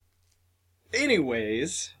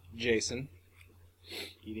Anyways, Jason,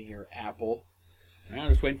 eating your apple. I'm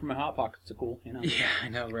just waiting for my Hot Pockets to cool, you know. Yeah, I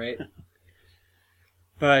know, right?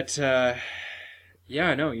 But,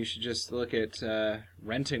 yeah, no, you should just look at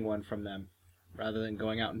renting one from them rather than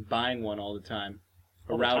going out and buying one all the time.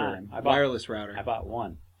 A router, wireless router. I bought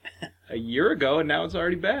one. A year ago, and now it's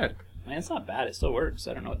already bad. Man, it's not bad. It still works.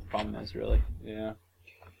 I don't know what the problem is, really. Yeah.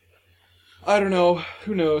 I don't know.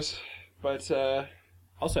 Who knows? But,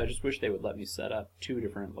 also, I just wish they would let me set up 2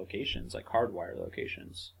 different locations, like hardwire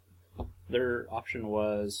locations. Their option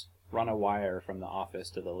was run a wire from the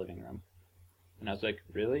office to the living room. And I was like,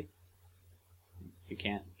 really? You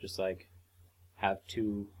can't just, like, have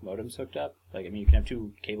 2 modems hooked up? Like, I mean, you can have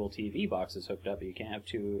 2 cable TV boxes hooked up, but you can't have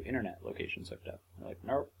 2 internet locations hooked up. They're like,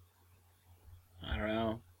 nope. I don't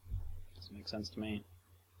know. Doesn't make sense to me.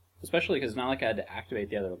 Especially because it's not like I had to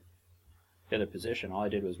activate the other position. All I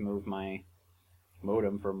did was move my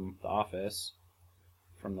modem from the office,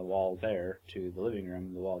 from the wall there to the living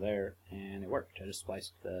room, the wall there, and it worked. I just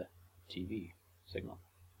spliced the TV signal.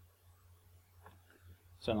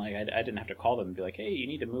 So like I didn't have to call them and be like, hey, you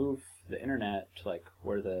need to move the internet to like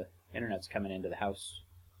where the internet's coming into the house.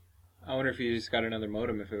 I wonder if you just got another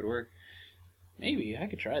modem, if it would work. Maybe. I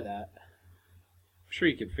could try that. I'm sure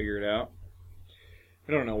you could figure it out.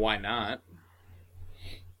 I don't know why not.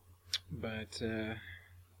 But,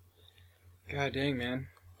 god dang, man.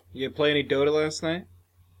 You play any Dota last night?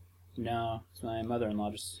 No, it's my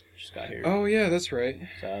mother-in-law just got here. Oh, yeah, that's right.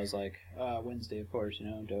 So I was like, Wednesday, of course, you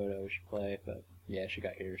know, Dota, we should play. But, yeah, she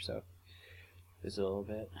got here, so it's a little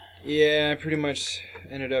bit. Yeah, I pretty much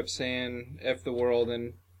ended up saying F the world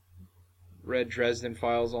and read Dresden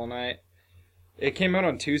Files all night. It came out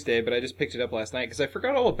on Tuesday, but I just picked it up last night because I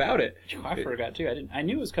forgot all about it. I forgot, too. I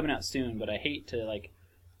knew it was coming out soon, but I hate to, like,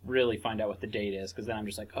 really find out what the date is, because then I'm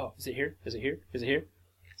just like, oh, is it here? Is it here? Is it here?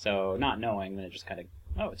 So, not knowing, then it just kind of,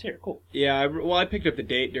 oh, it's here, cool. Yeah, I picked up the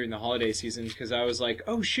date during the holiday season, because I was like,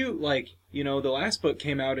 oh, shoot, like, you know, the last book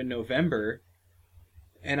came out in November,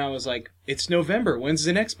 and I was like, it's November, when's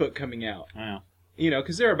the next book coming out? I know. You know,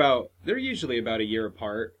 because they're usually about a year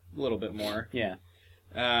apart, a little bit more. Yeah.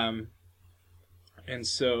 And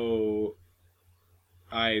so,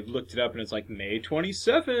 I looked it up, and it's like, May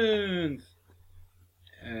 27th!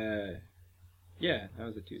 Yeah, that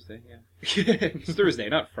was a Tuesday, yeah. It's Thursday,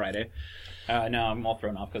 not Friday. No, I'm all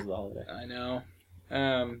thrown off because of the holiday. I know.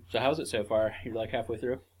 So how's it so far? You're like halfway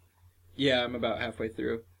through? Yeah, I'm about halfway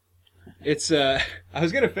through. It's, I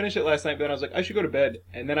was going to finish it last night, but then I was like, I should go to bed.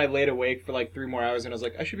 And then I laid awake for like 3 more hours, and I was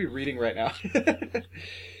like, I should be reading right now.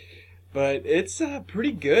 But it's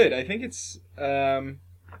pretty good. I think it's...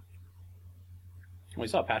 We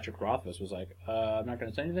saw Patrick Rothfuss was like, I'm not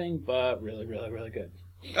going to say anything, but really, really, really good.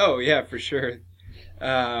 Oh, yeah, for sure.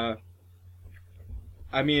 I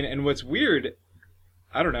mean, and what's weird,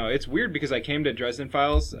 I don't know, it's weird because I came to Dresden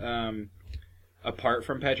Files apart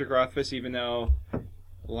from Patrick Rothfuss, even though,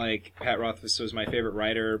 like, Pat Rothfuss was my favorite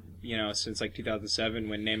writer, you know, since, like, 2007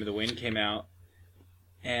 when Name of the Wind came out.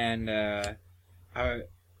 And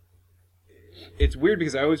it's weird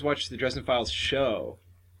because I always watched the Dresden Files show,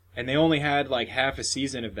 and they only had, like, half a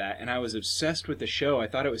season of that, and I was obsessed with the show. I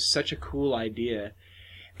thought it was such a cool idea.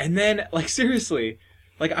 And then, like, seriously,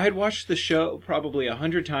 like, I had watched the show probably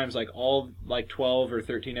 100 times, like, all, like, 12 or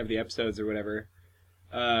 13 of the episodes or whatever.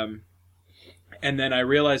 And then I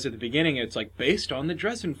realized at the beginning it's, like, based on the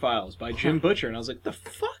Dresden Files by Jim Butcher. And I was like, the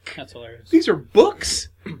fuck? That's hilarious. These are books?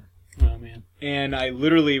 Oh, man. And I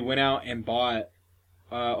literally went out and bought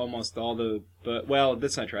almost all the... Well,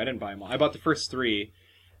 that's not true. I didn't buy them all. I bought the first 3.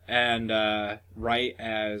 And right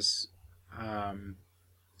as...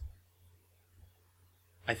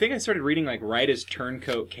 I think I started reading, like, right as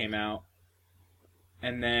Turncoat came out.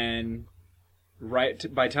 And then, by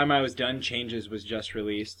the time I was done, Changes was just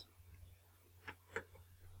released.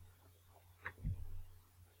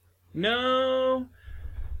 No!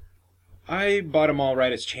 I bought them all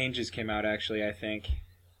right as Changes came out, actually, I think.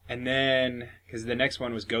 And then, because the next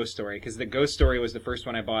one was Ghost Story. Because the Ghost Story was the first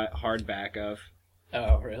one I bought hardback of.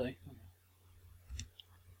 Oh, really?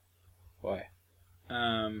 Boy.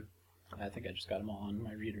 I think I just got them all on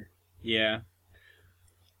my reader. Yeah.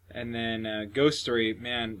 And then Ghost Story,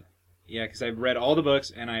 man, yeah, because I read all the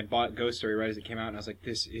books, and I bought Ghost Story right as it came out, and I was like,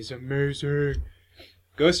 this is amazing.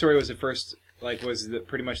 Ghost Story was the first, like,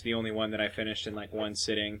 pretty much the only one that I finished in, like, one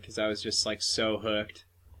sitting, because I was just, like, so hooked.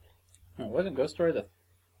 Oh, wasn't Ghost Story the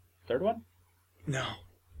third one? No.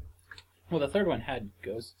 Well, the third one had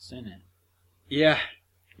ghosts in it. Yeah.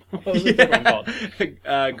 What was the third one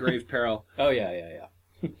called? Grave Peril. Oh, yeah.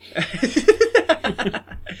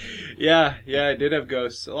 Yeah, I did have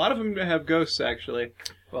ghosts. A lot of them have ghosts, actually.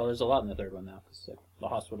 Well, there's a lot in the third one now. Cause, like, the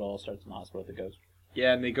hospital starts in the hospital with the ghost.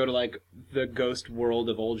 Yeah, and they go to like the ghost world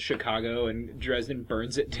of old Chicago, and Dresden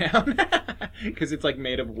burns it down because it's like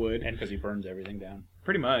made of wood. And because he burns everything down.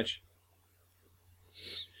 Pretty much.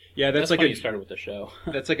 Yeah, that's Funny like you started with the show.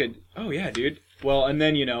 That's like a. Oh yeah, dude. Well, and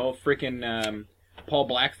then freaking Paul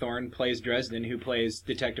Blackthorne plays Dresden, who plays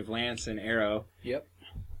Detective Lance in Arrow. Yep.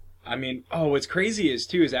 I mean, what's crazy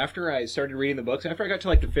is after I started reading the books, after I got to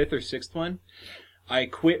like the 5th or 6th one, I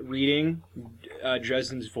quit reading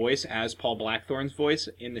Dresden's voice as Paul Blackthorne's voice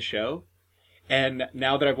in the show. And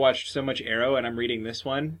now that I've watched so much Arrow and I'm reading this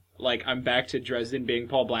one, like, I'm back to Dresden being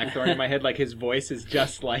Paul Blackthorne in my head. Like, his voice is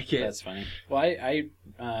just like it. That's funny. Well,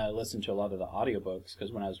 I listened to a lot of the audiobooks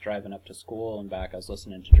because when I was driving up to school and back, I was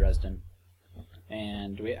listening to Dresden.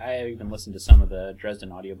 And I even listened to some of the Dresden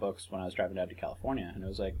audiobooks when I was driving down to California. And it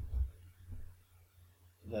was like,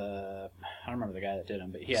 I don't remember the guy that did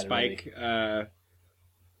them, but he had Spike.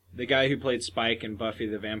 The guy who played Spike in Buffy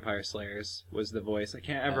the Vampire Slayers was the voice. I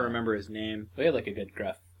can't ever remember his name. He had like a good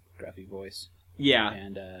gruffy voice. Yeah.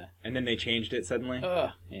 And then they changed it suddenly.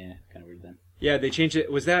 yeah, kind of weird then. Yeah, they changed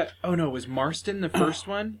it. Was that? Oh no, was Marston the first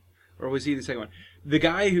one, or was he the second one? The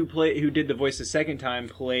guy who did the voice the second time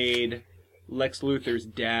played Lex Luthor's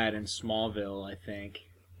dad in Smallville, I think.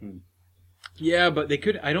 Yeah, but they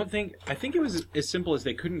could. I think it was as simple as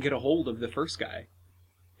they couldn't get a hold of the first guy,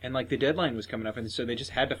 and like the deadline was coming up, and so they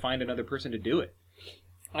just had to find another person to do it.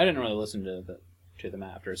 I didn't really listen to them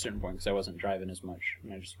after a certain point because I wasn't driving as much,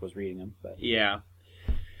 and I just was reading them. But yeah.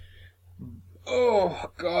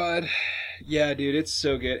 Oh God, yeah, dude, it's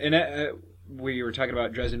so good. And we were talking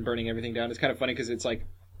about Dresden burning everything down. It's kind of funny because it's like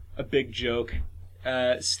a big joke.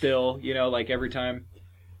 Still, like every time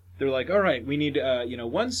they're like, all right, we need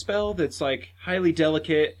one spell that's like highly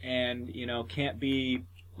delicate and can't be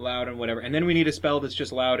loud and whatever, and then we need a spell that's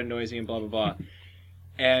just loud and noisy and blah blah blah.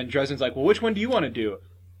 And Dresden's like, well, which one do you want to do?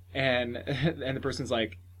 And the person's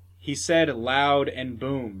like, he said loud and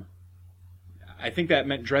boom. I think that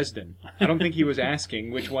meant Dresden. I don't think he was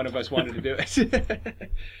asking which one of us wanted to do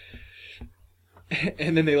it.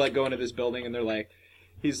 And then they like go into this building and they're like,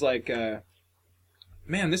 he's like,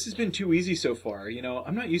 man, this has been too easy so far.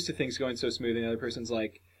 I'm not used to things going so smooth. And the other person's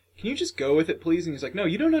like, can you just go with it, please? And he's like, no,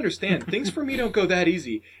 you don't understand. Things for me don't go that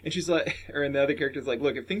easy. And she's like, and the other character's like,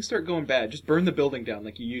 look, if things start going bad, just burn the building down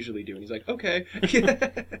like you usually do. And he's like, okay.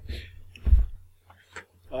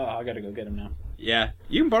 Oh, I gotta go get him now. Yeah,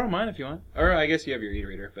 you can borrow mine if you want. Or I guess you have your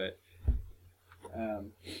e-reader, but...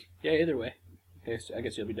 yeah, either way. I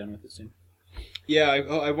guess you'll be done with it soon. Yeah,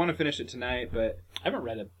 I want to finish it tonight, but... I haven't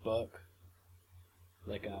read a book,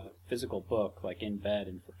 like a physical book, like in bed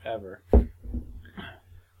in forever.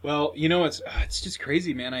 Well, it's just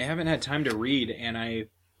crazy, man. I haven't had time to read, and I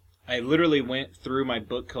literally went through my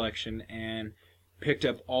book collection and picked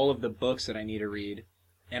up all of the books that I need to read.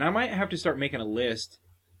 And I might have to start making a list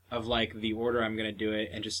of like the order I'm going to do it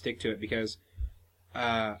and just stick to it because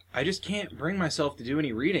I just can't bring myself to do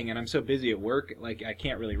any reading, and I'm so busy at work. Like, I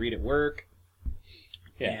can't really read at work.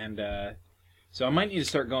 Yeah. And so I might need to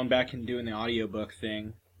start going back and doing the audiobook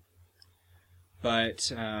thing.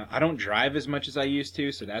 But I don't drive as much as I used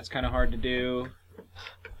to, so that's kind of hard to do.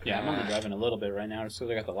 Yeah, I'm only driving a little bit right now just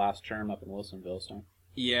because I got the last term up in Wilsonville, so...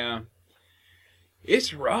 Yeah.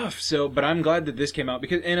 It's rough, but I'm glad that this came out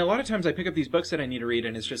and a lot of times I pick up these books that I need to read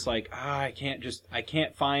and it's just like, I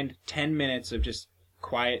can't find 10 minutes of just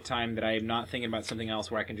quiet time that I'm not thinking about something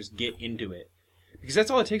else where I can just get into it. Because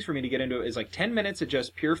that's all it takes for me to get into it is like 10 minutes of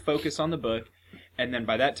just pure focus on the book, and then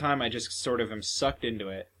by that time I just sort of am sucked into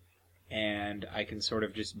it and I can sort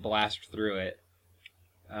of just blast through it.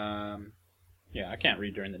 Yeah, I can't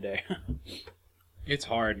read during the day. It's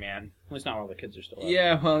hard, man. At least not while the kids are still up.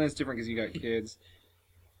 Yeah, well, that's different because you got kids.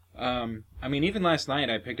 I mean, even last night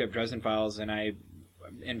I picked up Dresden Files and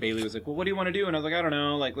Bailey was like, well, what do you want to do? And I was like, I don't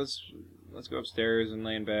know. Like, let's go upstairs and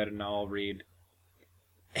lay in bed and I'll read.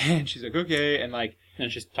 And she's like, okay. And like,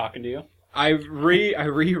 and she's talking to you? I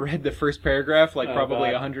reread the first paragraph like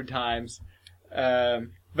probably 100 times.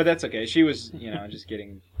 But that's okay. She was, just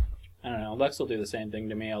getting... I don't know. Lex will do the same thing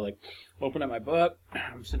to me. I'll like open up my book.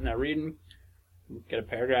 I'm sitting there reading. Get a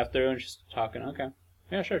paragraph through and she's talking. Okay.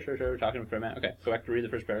 Yeah, sure. We're talking for a minute. Okay. Go back to read the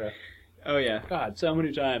first paragraph. Oh, yeah. God, so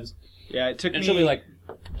many times. Yeah, it took me... And she'll be like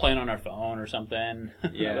playing on her phone or something.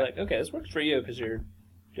 Yeah. I'll be like, okay, this works for you because you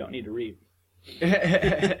don't need to read.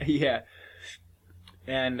 Yeah.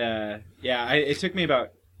 And, it took me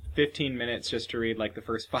about 15 minutes just to read like the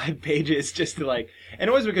first 5 pages just to like... And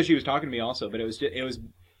it was because she was talking to me also, but it was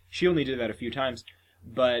she only did that a few times.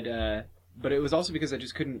 But it was also because I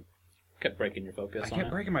just couldn't... Kept breaking your focus. I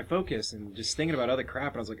kept breaking my focus and just thinking about other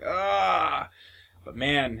crap, and I was like, But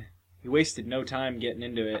man, he wasted no time getting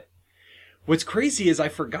into it. What's crazy is I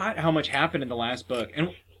forgot how much happened in the last book.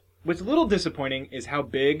 And what's a little disappointing is how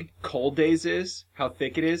big Cold Days is, how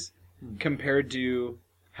thick it is, compared to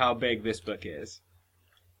how big this book is.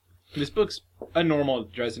 This book's a normal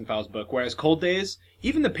Dresden Files book, whereas Cold Days,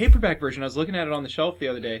 even the paperback version, I was looking at it on the shelf the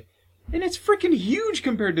other day, and it's freaking huge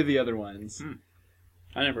compared to the other ones.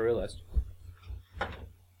 I never realized.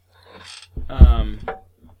 I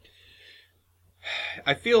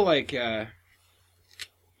feel like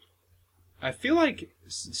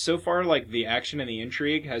so far, like, the action and the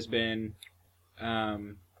intrigue has been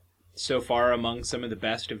so far among some of the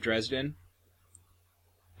best of Dresden.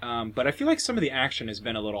 But I feel like some of the action has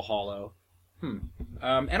been a little hollow.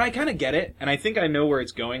 And I kind of get it, and I think I know where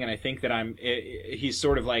it's going, and I think that he's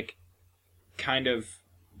sort of like kind of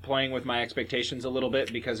playing with my expectations a little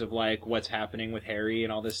bit because of like what's happening with Harry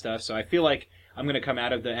and all this stuff. So I feel like I'm going to come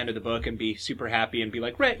out of the end of the book and be super happy and be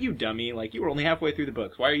like, Rhett, you dummy, like you were only halfway through the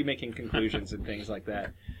books. Why are you making conclusions and things like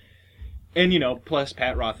that? And, you know, plus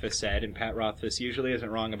Pat Rothfuss said, and Pat Rothfuss usually isn't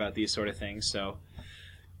wrong about these sort of things, so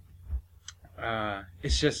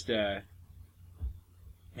it's just, man,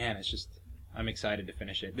 it's just, I'm excited to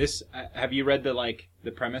finish it. Have you read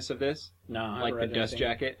the premise of this? No, I like haven't read the Dust anything.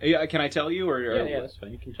 Jacket? Yeah, can I tell you? Yeah, that's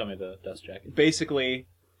fine. You can tell me the Dust Jacket. Basically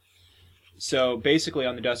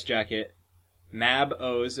on the Dust Jacket, Mab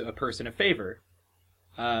owes a person a favor.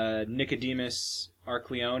 Nicodemus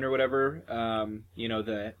Arcleon or whatever, you know,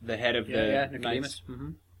 the head of the Nicodemus.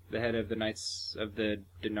 Knights, the head of the Knights of the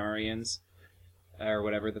Denarians, or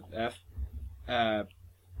whatever the F.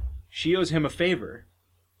 She owes him a favor,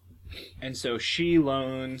 and so she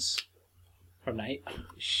loans From Night?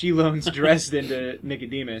 Dresden to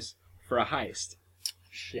Nicodemus for a heist.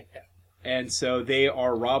 Shit. And so they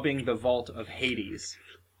are robbing the vault of Hades.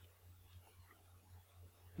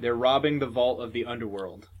 They're robbing the vault of the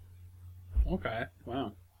underworld. Okay.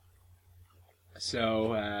 Wow.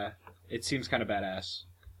 So, it seems kind of badass.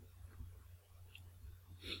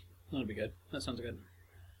 That'll be good. That sounds good.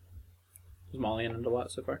 Is Molly in it a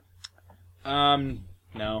lot so far?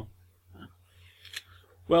 No.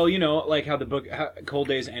 Well, you know, like how Cold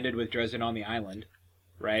Days ended with Dresden on the island,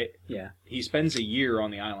 right? Yeah. He spends a year on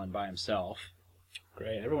the island by himself.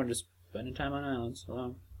 Great. Everyone just spending time on islands.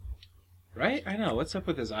 Hello. Right? I know. What's up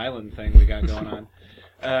with this island thing we got going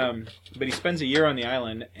on? But he spends a year on the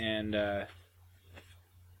island, and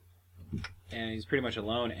he's pretty much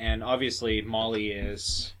alone. And obviously, Molly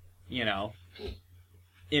is, you know,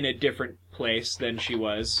 in a different place than she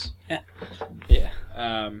was. Yeah.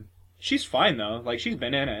 She's fine, though. Like, she's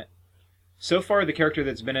been in it. So far, the character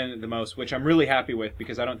that's been in it the most, which I'm really happy with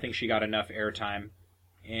because I don't think she got enough airtime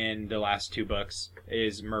in the last two books,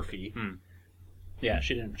 is Murphy. Yeah,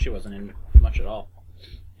 she wasn't in much at all.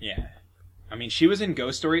 Yeah. I mean, she was in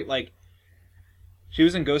Ghost Story, like, she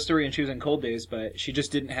was in Ghost Story and she was in Cold Days, but she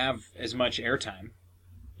just didn't have as much airtime,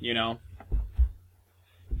 you know?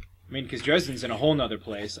 I mean, because Dresden's in a whole nother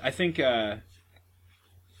place. I think, I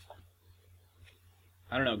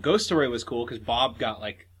don't know, Ghost Story was cool because Bob got,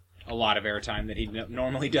 like, a lot of airtime that he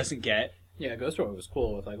normally doesn't get. Yeah, Ghost Story was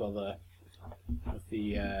cool with, like, all the... with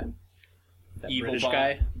the, that Evil British Bob.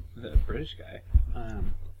 guy. The British guy.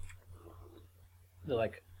 The,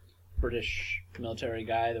 like, British military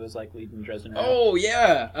guy that was, like, leading Dresden. Oh,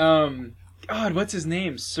 yeah! God, what's his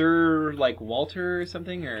name? Sir, like, Walter or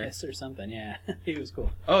something? Or... Yes, or something, yeah. He was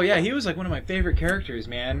cool. Oh, yeah, he was, like, one of my favorite characters,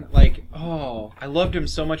 man. Like, oh, I loved him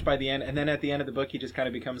so much by the end, and then at the end of the book, he just kind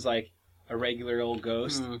of becomes, like, a regular old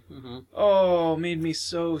ghost. Mm-hmm. Oh, made me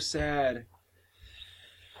so sad.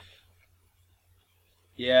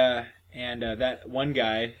 Yeah, and that one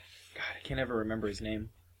guy, God, I can't ever remember his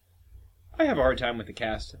name. I have a hard time with the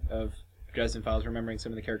cast of Dresden Files remembering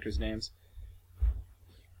some of the characters' names.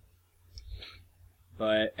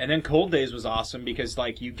 And then Cold Days was awesome because,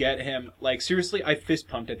 like, you get him, like, seriously, I fist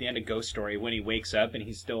pumped at the end of Ghost Story when he wakes up and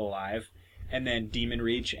he's still alive. And then Demon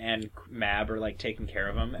Reach and Mab are, like, taking care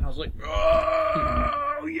of him. And I was like,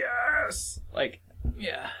 oh, yes! Like,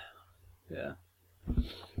 Yeah. Yeah.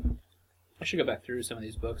 I should go back through some of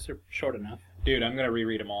these books. They're short enough. dude, I'm gonna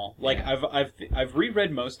reread them all. Like, Yeah. I've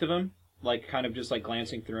reread most of them, like, kind of just, like,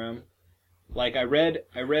 glancing through them. Like, I read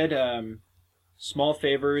Small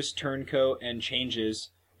Favors, Turncoat, and Changes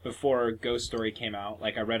before Ghost Story came out.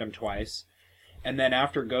 Like, I read them twice. And then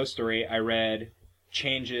after Ghost Story, I read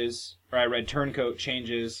Turncoat,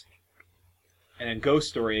 Changes, and then Ghost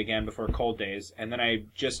Story again before Cold Days. And then I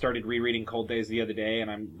just started rereading Cold Days the other day, and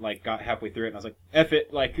I'm, like, got halfway through it, and I was like, F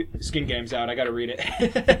it, like, Skin Game's out, I gotta read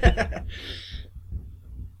it.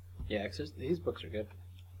 Yeah, because these books are good.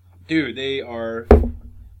 Dude, they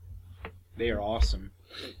They are awesome.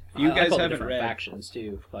 You I guys like all the haven't different read factions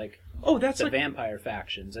too, like Oh, that's the like vampire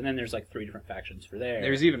factions, and then there's like 3 different factions for there.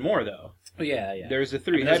 there's even more though. Oh, yeah. There's the I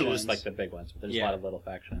three mean, head those are ones. just like the big ones, but there's Yeah. a lot of little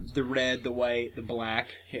factions. The red, the white, the black.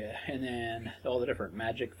 Yeah, and then all the different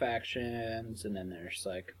magic factions, and then there's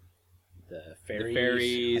like the fairies.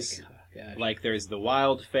 fairies, Like, oh, gosh. Like there's the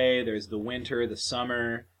wild fae, there's the winter, the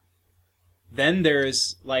summer. Then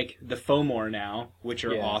there's like the Fomor now, which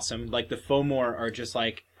are Yeah. awesome. Like the Fomor are just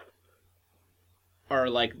like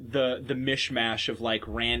the mishmash of like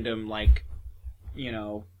random like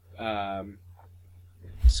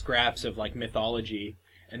scraps of like mythology,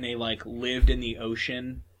 and they like lived in the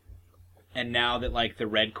ocean, and now that like the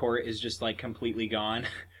Red Court is just like completely gone,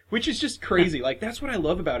 which is just crazy. Like that's what I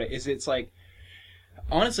love about it, is it's like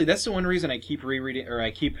honestly that's the one reason I keep rereading, or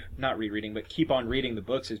I keep not rereading but keep on reading the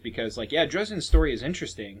books, is because like yeah, Dresden's story is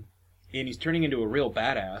interesting and he's turning into a real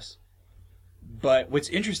badass. But what's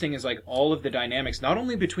interesting is like all of the dynamics, not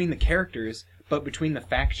only between the characters, but between the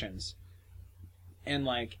factions. And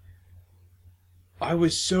like, I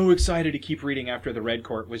was so excited to keep reading after the Red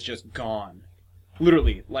Court was just gone.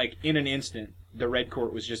 Literally, like in an instant, the Red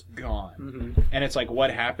Court was just gone. Mm-hmm. And it's like,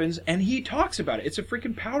 what happens? And he talks about it. It's a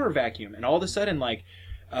freaking power vacuum. And all of a sudden, like,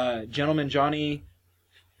 Gentleman Johnny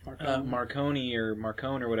Marconi or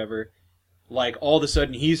Marcone or whatever, like all of a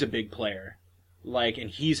sudden he's a big player. Like, and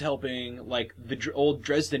he's helping, like, the old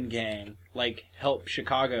Dresden gang, like, help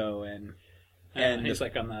Chicago, and he's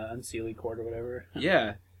like on the Unseelie Court or whatever.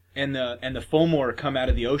 yeah, and the Fomor come out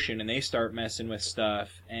of the ocean, and they start messing with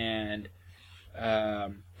stuff, and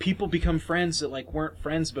people become friends that, like, weren't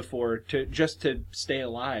friends before, just to stay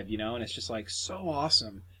alive, you know, and it's just, like, so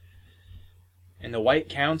awesome. And the White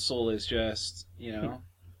Council is just, you know...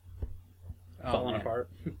 Falling man. apart.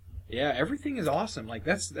 Yeah, everything is awesome. Like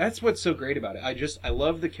that's what's so great about it. I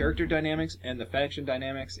love the character dynamics and the faction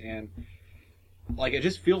dynamics, and like it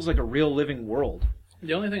just feels like a real living world.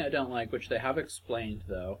 The only thing I don't like, which they have explained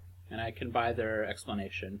though, and I can buy their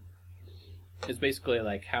explanation, is basically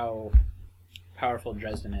like how powerful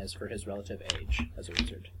Dresden is for his relative age as a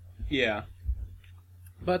wizard. Yeah.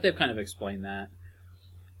 But they've kind of explained that.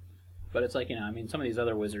 But it's like, you know, I mean, some of these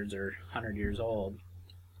other wizards are 100 years old.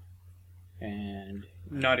 And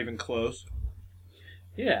Not even close.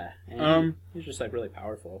 yeah, and he's just like really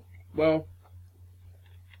powerful. Well,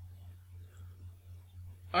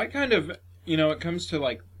 I kind of, you know, it comes to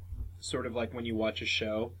like, sort of like when you watch a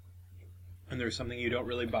show and there's something you don't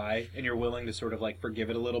really buy and you're willing to sort of like forgive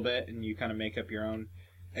it a little bit, and you kind of make up your own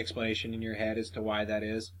explanation in your head as to why that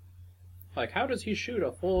is. Like, how does he shoot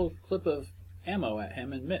a full clip of ammo at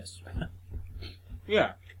him and miss?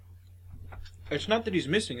 Yeah. It's not that he's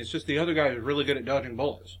missing, it's just the other guy is really good at dodging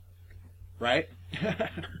bullets. Right?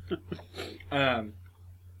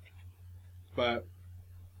 But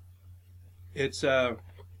it's, I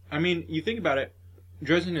mean, you think about it,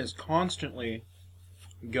 Dresden is constantly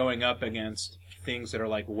going up against things that are,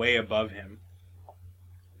 like, way above him.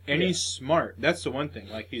 And Yeah. he's smart. That's the one thing.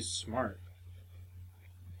 Like, he's smart.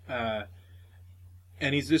 And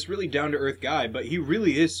he's this really down-to-earth guy, but he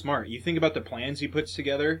really is smart. You think about the plans he puts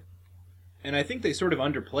together, and I think they sort of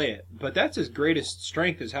underplay it, but that's his greatest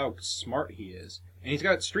strength, is how smart he is. And he's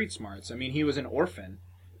got street smarts. I mean, he was an orphan,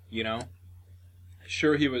 you know?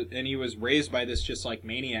 Sure, he was raised by this just, like,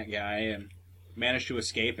 maniac guy, and managed to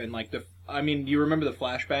escape, and, like, do you remember the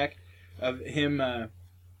flashback of him,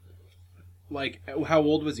 like, how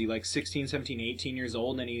old was he? Like, 16, 17, 18 years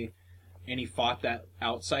old, and he fought that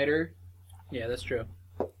outsider? Yeah, that's true.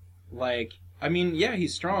 Like, I mean, yeah,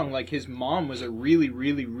 he's strong. Like, his mom was a really,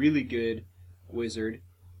 really, really good wizard.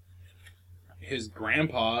 His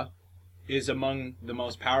grandpa is among the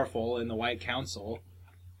most powerful in the White Council.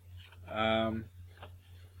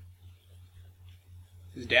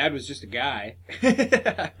 His dad was just a guy.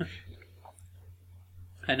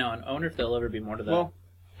 I know, and I wonder if there'll ever be more to that. Well,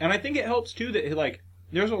 and I think it helps, too, that, like,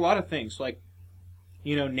 there's a lot of things. Like,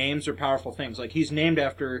 you know, names are powerful things. Like, he's named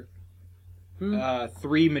after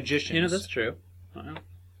 3 magicians. You know, that's true. Uh-huh.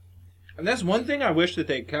 And that's one thing I wish that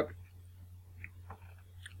they kept,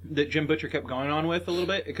 that Jim Butcher kept going on with a little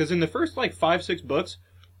bit. Because in the first, like, 5-6 books,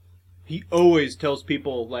 he always tells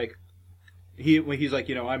people, like, he's like,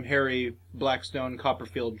 you know, I'm Harry Blackstone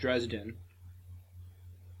Copperfield Dresden.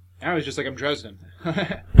 And I was just like, I'm Dresden.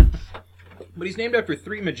 But he's named after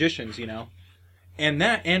 3 magicians, you know. And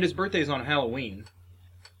his birthday's on Halloween.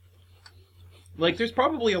 Like, there's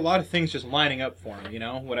probably a lot of things just lining up for him, you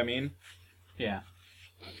know what I mean? Yeah.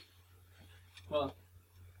 Well,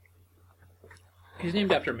 he's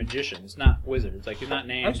named after magicians, not wizards. Like, he's not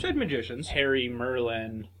named I've said magicians. Harry,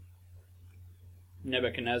 Merlin,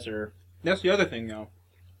 Nebuchadnezzar. That's the other thing, though.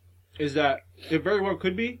 is that it very well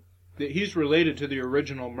could be that he's related to the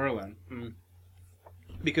original Merlin. Mm.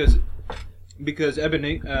 Because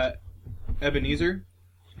Ebenezer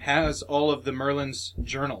has all of the Merlin's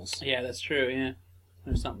journals, Yeah, that's true. Yeah,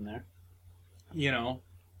 there's something there. you know,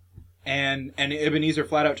 and Ebenezer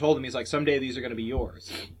flat out told him, he's like, someday these are going to be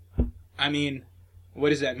yours. I mean, what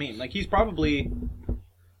does that mean? Like, he's probably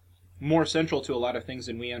more central to a lot of things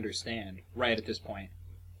than we understand right at this point.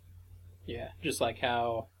 Yeah, just like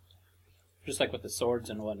with the swords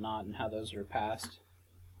and whatnot, and how those are passed.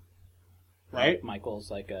 Right?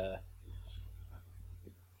 Michael's like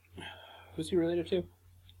who's he related to?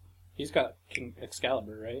 He's got King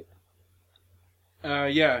Excalibur, right?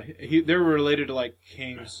 Yeah, they're related to, like,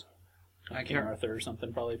 kings. I King can't... Arthur or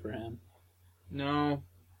something, probably for him. No.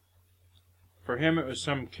 For him, it was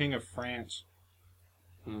some king of France.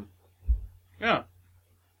 Hmm. Yeah.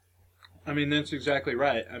 I mean, that's exactly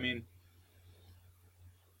right. I mean...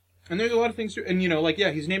 And there's a lot of things... And, you know, like,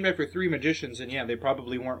 yeah, he's named after 3 magicians, and yeah, they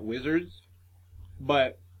probably weren't wizards.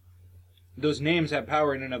 But those names have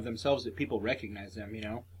power in and of themselves that people recognize them, you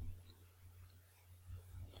know?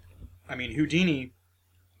 I mean, Houdini...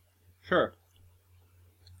 Sure.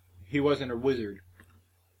 He wasn't a wizard.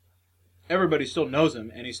 Everybody still knows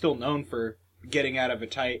him, and he's still known for getting out of a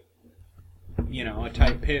tight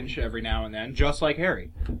pinch every now and then, just like Harry.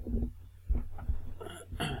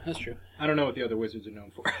 That's true. I don't know what the other wizards are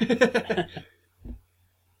known for.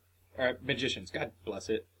 Or magicians, God bless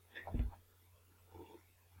it.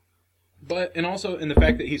 But, and also in the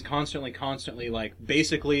fact that he's constantly, like,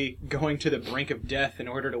 basically going to the brink of death in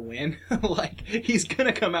order to win. Like, he's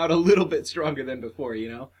gonna come out a little bit stronger than before,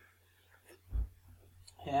 you know?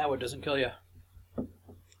 Yeah, what doesn't kill you?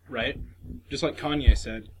 Right? Just like Kanye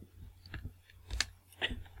said.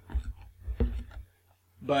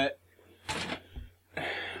 But,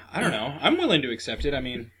 I don't know. I'm willing to accept it. I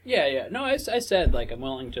mean... Yeah. No, I said, like, I'm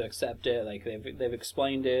willing to accept it. Like, they've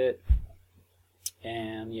explained it.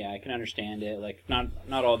 And, yeah, I can understand it. Like, not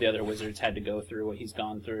all the other wizards had to go through what he's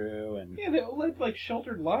gone through. And Yeah, they all led, like,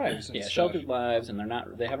 sheltered lives and yeah, stuff. sheltered lives, and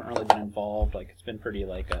they haven't really been involved. Like, it's been pretty,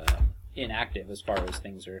 like, inactive as far as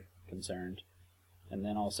things are concerned. And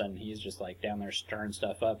then all of a sudden he's just, like, down there stirring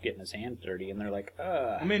stuff up, getting his hands dirty, and they're like,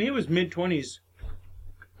 I mean, he was mid-20s.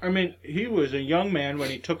 I mean, he was a young man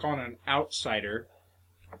when he took on an outsider.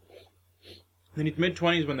 Then he's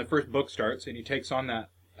mid-20s when the first book starts, and he takes on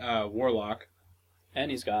that warlock. And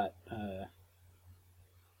he's got,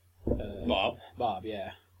 Bob? Bob,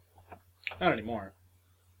 yeah. Not anymore.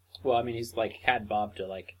 Well, I mean, he's, like, had Bob to,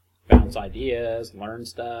 like, bounce ideas, learn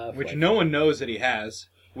stuff. Which like, no one knows that he has.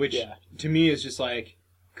 Which, Yeah. to me, is just, like,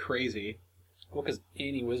 crazy. Well, because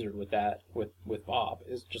any wizard with that, with Bob,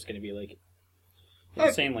 is just going to be, like,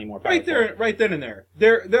 insanely more powerful. Right there, right then and there.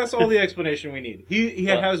 That's all the explanation we need. He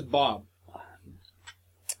has Bob.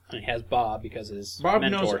 And he has Bob because his Bob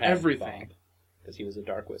mentor knows had everything. Because he was a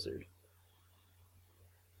dark wizard.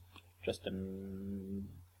 Justin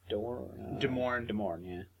Demorne. Demorne,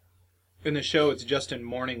 yeah. In the show, it's Justin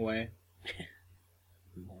Morningway.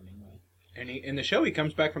 Morningway. And in the show, he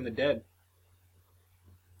comes back from the dead.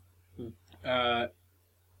 And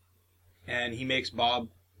he makes Bob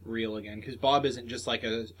real again. Because Bob isn't just like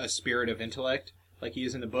a spirit of intellect, like he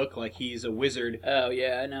is in the book. Like, he's a wizard. Oh,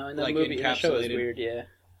 yeah, I know. In the Like, movie, the show is encapsulated. weird, yeah.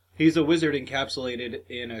 He's a wizard encapsulated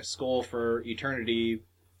in a skull for eternity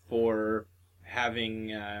for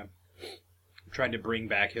having tried to bring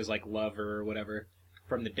back his, like, lover or whatever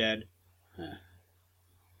from the dead.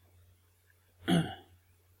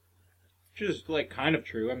 Which is, like, kind of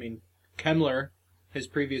true. I mean, Kemmler, his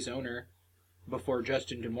previous owner, before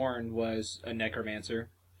Justin Demorne, was a necromancer.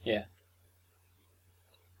 Yeah.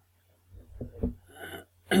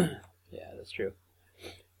 Yeah, that's true.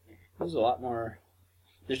 There's a lot more...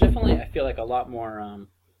 There's definitely, I feel like, a lot more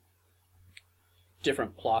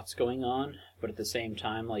different plots going on, but at the same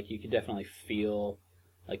time, like, you could definitely feel,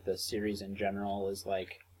 like, the series in general is,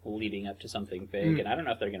 like, leading up to something big, and I don't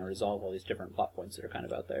know if they're going to resolve all these different plot points that are kind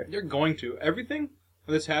of out there. They're going to. Everything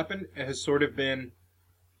that's happened has sort of been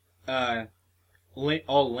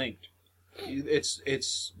all linked.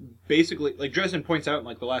 It's basically, like Dresden points out in,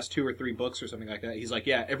 like, the last 2 or 3 books or something like that, he's like,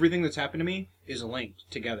 yeah, everything that's happened to me is linked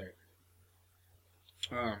together.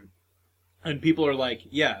 And people are like,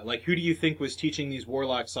 yeah, like, who do you think was teaching these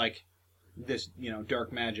warlocks, like, this,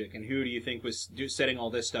 dark magic? And who do you think was setting all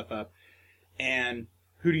this stuff up? And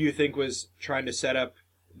who do you think was trying to set up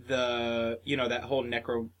the, that whole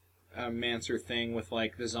necromancer thing with,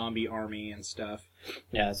 like, the zombie army and stuff?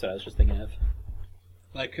 Yeah, that's what I was just thinking of.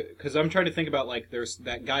 Like, because I'm trying to think about, like, there's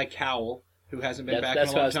that guy Cowl, who hasn't been back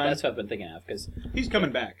that's in a long what time. that's what I've been thinking of, because He's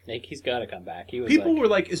coming back. he's got to come back. He was People like, were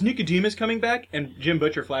like, "Is Nicodemus coming back?" And Jim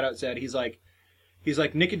Butcher flat out said, "He's like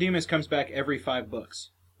Nicodemus comes back every 5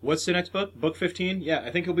 books. What's the next book? Book 15? Yeah,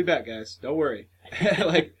 I think he'll be back, guys. Don't worry."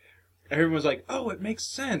 Like everyone was like, "Oh, it makes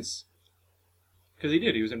sense." Because he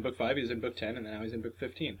did. He was in book 5, he was in book 10, and then now he's in book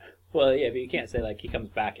 15. well, yeah, but you can't say like he comes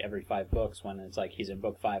back every 5 books when it's like he's in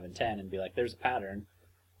book 5 and 10 and be like, there's a pattern.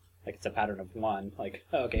 Like it's a pattern of 1. Like,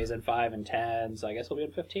 oh, okay, he's in 5 and 10, so I guess he'll be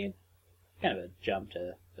in 15. Kind of a jump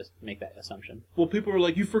to just make that assumption. Well, people were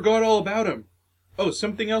like, "You forgot all about him." Oh,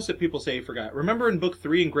 something else that people say he forgot. Remember in book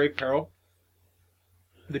 3 in Grave Peril?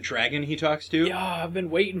 The dragon he talks to? Yeah, I've been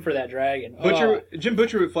waiting for that dragon. Jim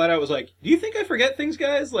Butcher flat out was like, "Do you think I forget things,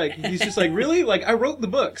 guys?" Like, he's just like, "Really? Like, I wrote the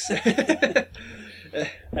books." I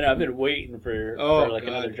know, I've been waiting for God.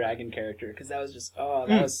 another dragon character, because that was just, that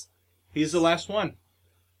was... He's the last one.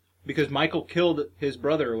 Because Michael killed his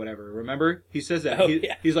brother or whatever, remember? He says that. Oh,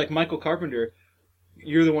 yeah. He's like, "Michael Carpenter,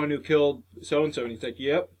 you're the one who killed so-and-so." And he's like,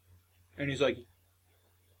 "Yep." And he's like,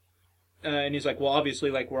 "Well,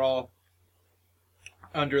 obviously, like, we're all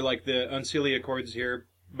under, like, the Unseelie Accords here,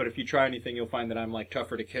 but if you try anything, you'll find that I'm, like,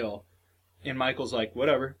 tougher to kill." And Michael's like,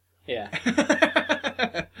 "Whatever." Yeah.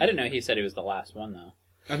 I didn't know he said he was the last one, though.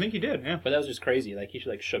 I think he did, yeah. But that was just crazy. Like, he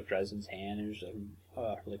like shook Dresden's hand, and it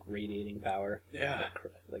was like radiating power. Yeah.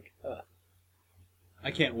 Like,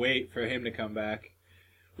 I can't wait for him to come back.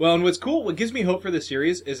 Well, and what's cool, what gives me hope for the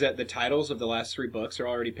series is that the titles of the last 3 books are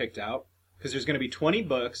already picked out. Because there's going to be 20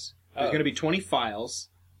 books, there's going to be 20 files.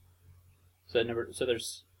 So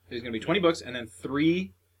there's going to be 20 books, and then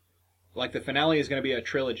 3, like the finale is going to be a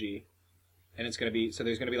trilogy. And it's going to be, so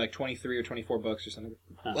there's going to be like 23 or 24 books or something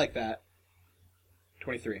like that.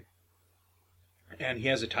 23. And he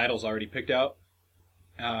has the titles already picked out.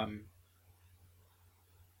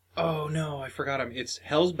 Oh no, I forgot him. It's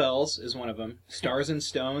Hell's Bells is one of them. Stars and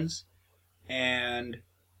Stones, and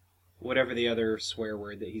whatever the other swear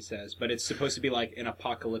word that he says. But it's supposed to be like an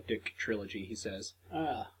apocalyptic trilogy, he says.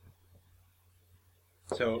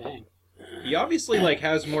 So dang. he obviously like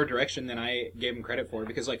has more direction than I gave him credit for,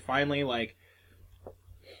 because like finally like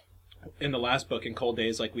in the last book in Cold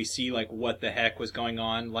Days, like we see like what the heck was going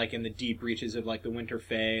on like in the deep reaches of like the Winter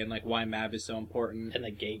Fae, and like why Mab is so important, And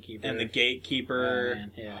the gatekeeper. Oh,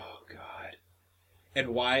 man, yeah. oh god, and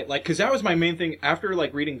why, like, because that was my main thing after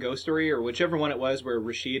like reading Ghost Story or whichever one it was where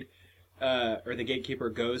Rashid or the gatekeeper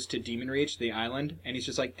goes to Demon Reach, the island, and he's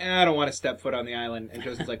just like, I don't want to step foot on the island. And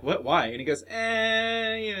Joseph's like, what? Why? And he goes,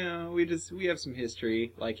 you know, we have some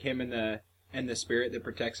history, like him and the spirit that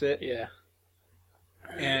protects it. Yeah.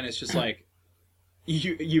 And it's just like,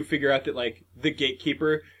 you figure out that like the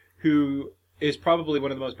gatekeeper, who is probably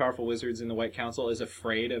one of the most powerful wizards in the White Council, is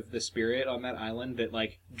afraid of the spirit on that island that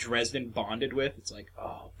like Dresden bonded with. It's like,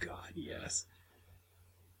 oh god, yes.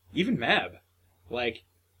 Even Mab, like.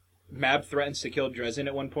 Mab threatens to kill Dresden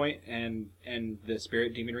at one point, and the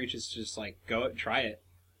spirit Demon Reach is just like, go try it,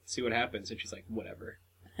 see what happens. And she's like, whatever.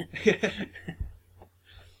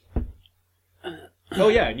 Oh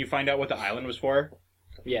yeah, and you find out what the island was for.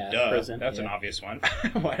 Yeah, Duh, prison. that's yeah. an obvious one.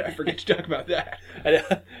 Why did I forget to talk about that?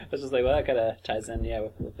 I was just like, well, that kind of ties in, yeah,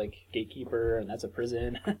 with like gatekeeper, and that's a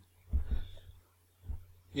prison.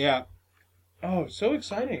 Yeah. Oh, so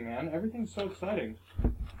exciting, man! Everything's so exciting.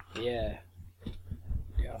 Yeah.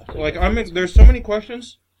 Like there's so many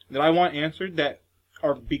questions that I want answered that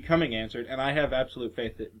are becoming answered, and I have absolute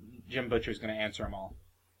faith that Jim Butcher's going to answer them all.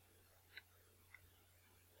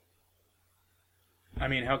 I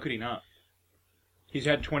mean, how could he not?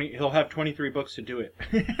 He'll have 23 books to do it.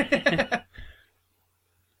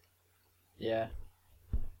 Yeah.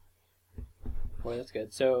 Boy, that's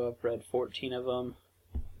good. So I've read 14 of them.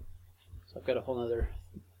 So I've got a whole nother,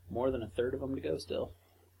 more than a third of them to go still.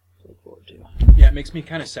 To look forward to. Yeah, it makes me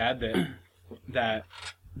kind of sad that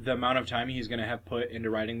the amount of time he's going to have put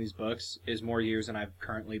into writing these books is more years than I've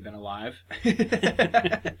currently been alive.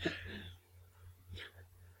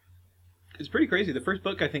 It's pretty crazy. The first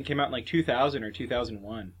book, I think, came out in like 2000 or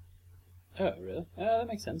 2001. Oh, really? That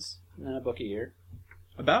makes sense. And then a book a year.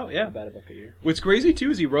 About, yeah. About a book a year. What's crazy,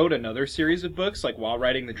 too, is he wrote another series of books, like, while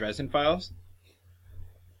writing the Dresden Files.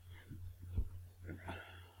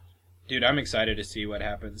 Dude, I'm excited to see what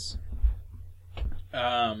happens.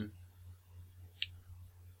 Yeah,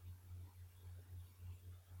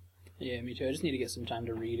 me too. I just need to get some time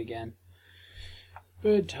to read again.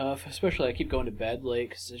 But tough, especially I keep going to bed late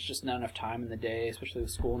because there's just not enough time in the day, especially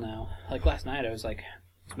with school now. Like last night, I was like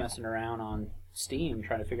messing around on Steam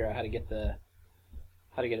trying to figure out how to get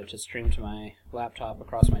it to stream to my laptop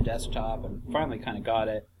across my desktop, and finally kind of got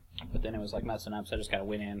it. But then it was like messing up, so I just kind of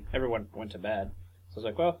went in. Everyone went to bed, so I was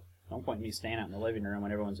like, well, no point in me staying out in the living room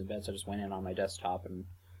when everyone's in bed, so I just went in on my desktop and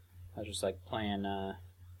I was just like playing.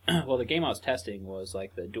 Well, the game I was testing was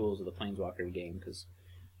like the Duels of the Planeswalker game, because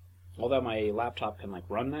although my laptop can like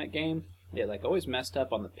run that game, it like always messed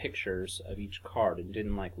up on the pictures of each card and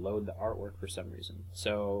didn't like load the artwork for some reason.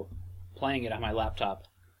 So playing it on my laptop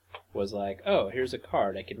was like, oh, here's a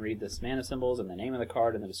card. I can read the mana symbols and the name of the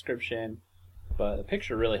card and the description, but the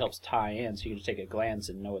picture really helps tie in, so you can just take a glance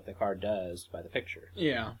and know what the card does by the picture.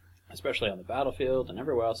 Yeah. Especially on the battlefield and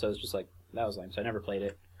everywhere else. So it was just like, that was lame. So I never played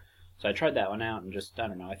it. So I tried that one out and just, I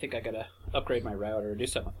don't know, I think I gotta upgrade my router, do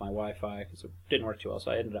something with my Wi-Fi, because it didn't work too well. So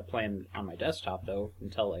I ended up playing on my desktop, though,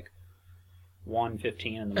 until like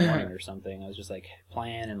 1:15 in the morning or something. I was just like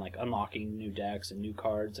playing and like unlocking new decks and new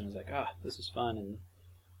cards, and I was like, this is fun.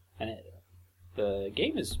 And the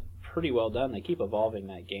game is pretty well done. They keep evolving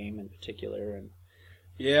that game in particular, and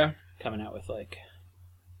Yeah. coming out with like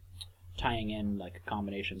tying in like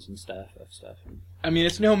combinations and stuff. And I mean,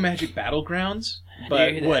 it's no Magic Battlegrounds,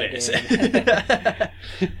 but Yeah, what that is?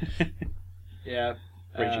 Yeah.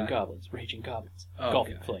 Raging Goblins, Oh,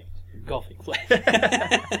 Golfing God. Flames.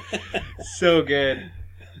 So good.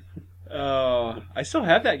 Oh, I still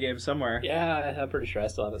have that game somewhere. Yeah, I'm pretty sure I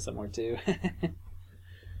still have it somewhere too.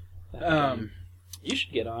 You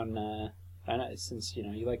should get on. I know, since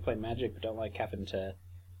you like playing Magic, but don't like having to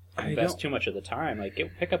invest too much of the time. Like,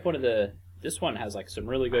 pick up one of the. This one has like some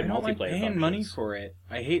really good I don't multiplayer like paying functions. money for it.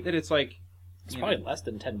 I hate that it's like. It's probably less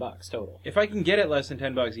than $10 total. If I can get it less than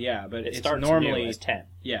 $10, yeah, but It it's starts normally new as 10,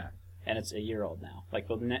 yeah. and it's a year old now. Like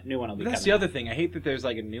the new one will be. But that's coming the out. other thing. I hate that there's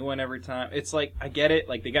like a new one every time. It's like I get it,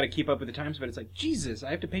 like they got to keep up with the times, but it's like Jesus,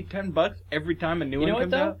 I have to pay $10 every time a new one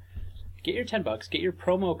comes out. Get your $10, get your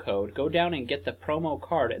promo code, go down and get the promo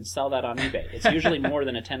card and sell that on eBay. It's usually more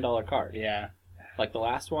than a $10 card. Yeah. Like the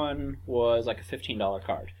last one was like a $15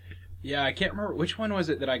 card. Yeah, I can't remember which one was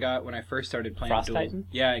it that I got when I first started playing Frost Duel. Titan?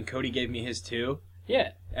 Yeah, and Cody gave me his too.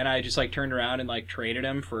 Yeah, And I just like turned around and like traded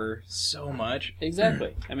him for so much.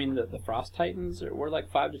 exactly. I mean, the Frost Titans were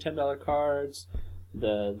like $5 to $10 cards.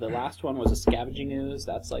 The last one was a Scavenging Ooze.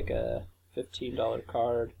 That's like a $15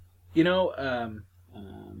 card. Yeah.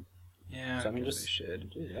 So I mean, I just should.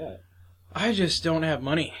 do that. I just don't have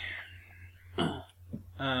money.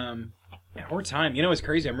 Or time. It's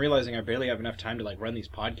crazy. I'm realizing I barely have enough time to like run these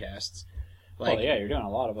podcasts. Like, yeah, you're doing a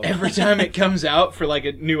lot of them. every time it comes out for like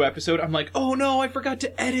a new episode, I'm like, oh no, I forgot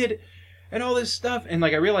to edit and all this stuff. And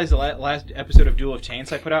like I realized the last episode of Duel of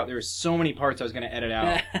Chains I put out, there were so many parts I was going to edit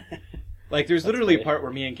out. Like there's literally great. a part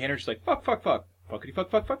where me and Kane are just like fuck, fuckity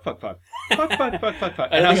fuck. And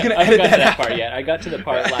I I was going to I edit haven't got to that that out. part yet. I got to the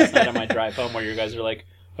part last night on my drive home where you guys were like,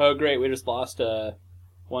 "Oh, great, we just lost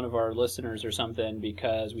one of our listeners or something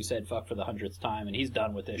because we said fuck for the 100th time, and he's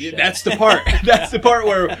done with this Yeah, shit." that's the part. That's the part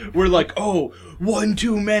where we're like, oh, one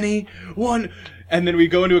too many, one. And then we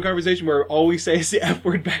go into a conversation where all we say is the F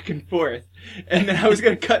word back and forth. And then I was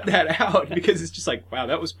going to cut that out because it's just like, wow,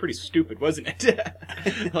 that was pretty stupid, wasn't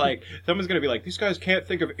it? Like, someone's going to be like, these guys can't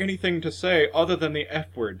think of anything to say other than the F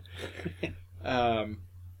word.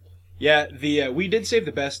 Yeah, we did save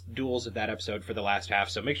the best duels of that episode for the last half,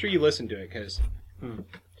 so make sure you listen to it, because...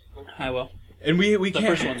 I will. And we The can't...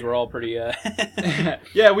 first ones were all pretty. Yeah,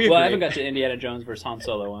 we agree. Well, I haven't got to Indiana Jones versus Han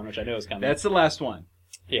Solo one, which I know is coming. That's the last one.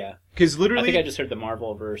 Yeah. Because I literally... think I just heard the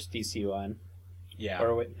Marvel versus DC one. Yeah.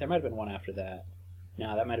 Or wait, there might have been one after that.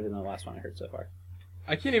 No, that might have been the last one I heard so far.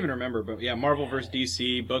 I can't even remember, but yeah, Marvel vs.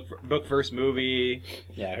 DC, book versus movie.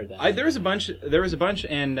 Yeah, I heard that. There was a bunch,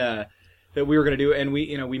 and that we were gonna do, and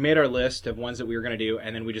we made our list of ones that we were gonna do,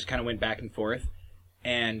 and then we just kind of went back and forth.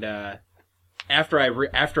 And after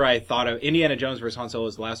I thought of Indiana Jones vs. Han Solo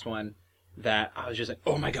was the last one, that I was just like,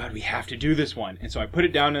 oh my god, we have to do this one. And so I put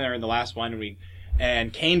it down in there in the last one,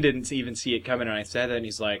 and Kane didn't even see it coming, and I said that, and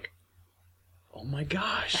he's like, oh my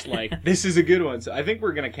gosh, like this is a good one. So I think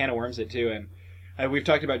we're gonna can of worms it too, and we've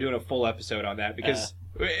talked about doing a full episode on that because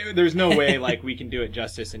there's no way like we can do it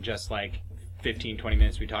justice in just like 15-20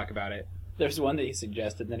 minutes we talk about it. There's one that he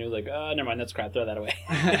suggested, and then he was like, "Oh, never mind, that's crap. Throw that away."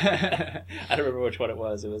 I don't remember which one it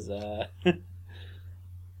was. It was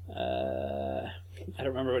I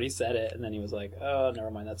don't remember what he said it, and then he was like, "Oh, never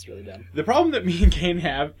mind, that's really dumb." The problem that me and Kane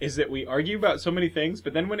have is that we argue about so many things,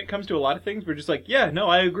 but then when it comes to a lot of things, we're just like, "Yeah, no,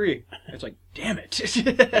 I agree." It's like, damn it.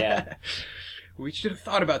 Yeah. We should have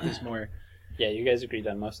thought about this more. Yeah, you guys agreed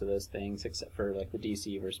on most of those things, except for like the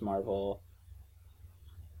DC versus Marvel,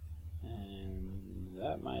 and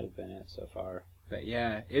that might have been it so far. But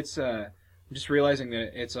yeah, it's I'm just realizing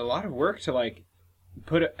that it's a lot of work to like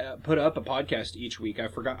put up a podcast each week. I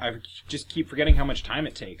just keep forgetting how much time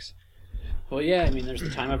it takes. Well, yeah, I mean, there's the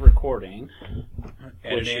time of recording, which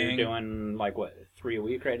you're Editing. doing, like, what, 3 a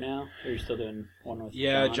week right now? Or you're still doing one with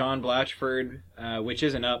Yeah, John? John Blatchford, which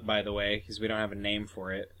isn't up, by the way, because we don't have a name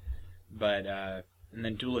for it. But, and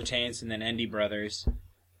then Duel of Taints, and then Endy Brothers.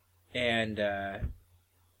 And then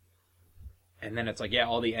it's like, yeah,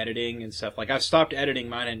 all the editing and stuff. Like, I've stopped editing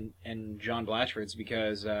mine and John Blatchford's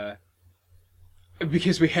because we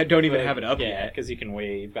don't even have it up yeah, yet. because you can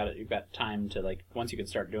wait. You've got time to, like, once you can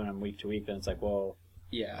start doing them week to week, then it's like, well,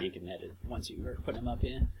 Yeah. you can edit once you put them up,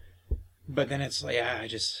 yeah. But then it's like, yeah, I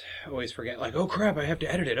just always forget, like, oh crap, I have to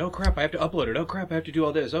edit it. Oh crap, I have to upload it. Oh crap, I have to do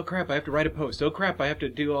all this. Oh crap, I have to write a post. Oh crap, I have to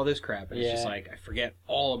do all this crap. And it's just Yeah. like, I forget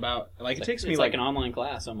all about, like, it takes me it's like an online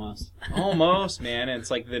class almost. almost, man. And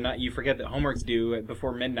it's like the night you forget that homework's due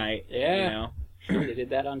before midnight. Yeah. You know? They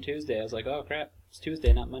did that on Tuesday. I was like, oh crap, it's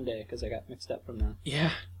Tuesday, not Monday, because I got mixed up from the...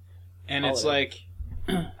 Yeah. And it's Holiday.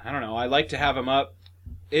 like, I don't know, I like to have them up.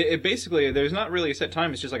 It basically, there's not really a set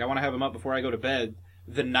time. It's just like I want to have them up before I go to bed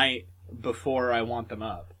the night before I want them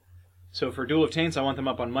up. So for Duel of Taints, I want them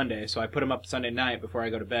up on Monday, so I put them up Sunday night before I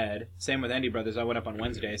go to bed. Same with Endy Brothers, I went up on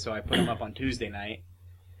Wednesday, so I put them up on Tuesday night.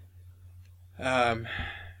 God,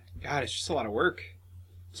 it's just a lot of work.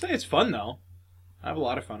 It's fun, though. I have a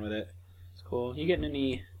lot of fun with it. It's cool. You getting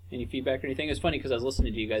any feedback or anything? It's funny because I was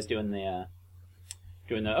listening to you guys doing the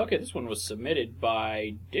okay, this one was submitted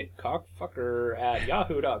by Dick Cockfucker at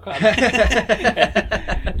yahoo.com. And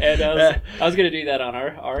I was going to do that on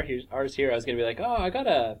ours here. I was going to be like, oh, I got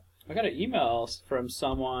an email from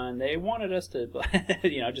someone. They wanted us to,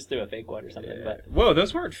 just do a fake one or something. But Whoa,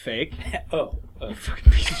 those weren't fake. oh.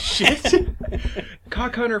 Fucking piece of shit.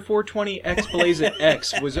 Cockhunter 420 X Blazin'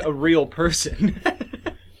 X was a real person.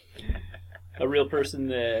 A real person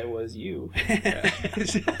that was you.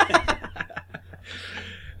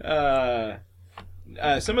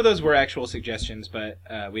 Some of those were actual suggestions, but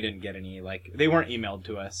we didn't get any. Like, they weren't emailed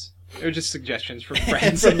to us. They were just suggestions from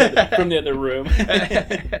friends from the other room.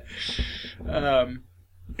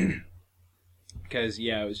 Because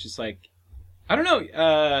yeah, it was just like, I don't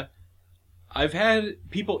know. I've had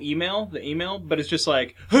people email the email, but it's just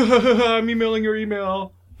like, I'm emailing your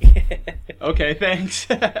email. Okay, thanks.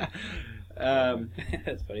 That's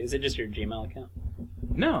funny. Is it just your Gmail account?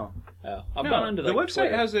 No. Oh, I've No, gone onto the website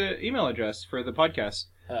Twitter. has an email address for the podcast.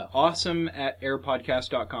 Oh.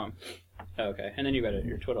 Awesome@airpodcast.com. Oh, okay. And then you got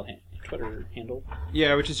your Twitter handle.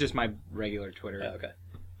 Yeah, which is just my regular Twitter. Oh, okay.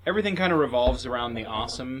 Everything kind of revolves around the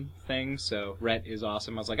awesome thing, so Rhett is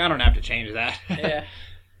awesome. I was like, I don't have to change that. Yeah.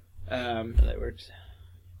 That works.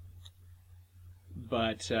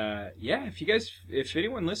 But yeah, if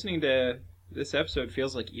anyone listening to this episode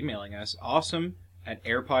feels like emailing us,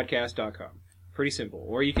 awesome@airpodcast.com. Pretty simple.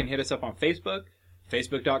 Or you can hit us up on Facebook,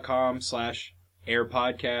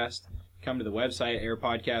 facebook.com/airpodcast. Come to the website,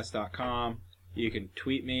 airpodcast.com. You can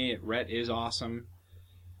tweet me at Rhett is awesome.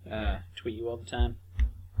 Tweet you all the time.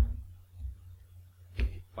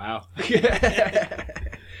 Wow.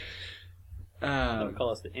 Don't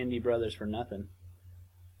call us the Endy Brothers for nothing.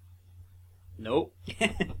 Nope.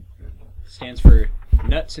 Stands for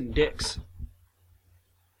nuts and dicks.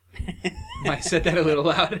 I said that a little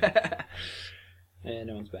loud. Yeah,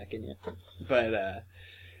 no one's back in yet. But,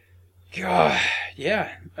 God,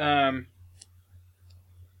 yeah. And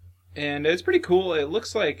it's pretty cool. It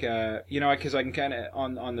looks like, because I can kind of,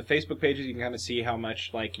 on the Facebook pages, you can kind of see how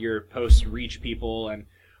much, like, your posts reach people. And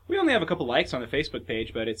we only have a couple likes on the Facebook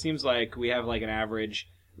page, but it seems like we have, like, an average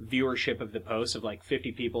viewership of the posts of, like,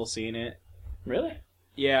 50 people seeing it. Really?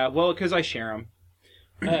 Yeah, well, because I share them.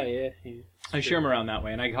 Oh, yeah. I share them around that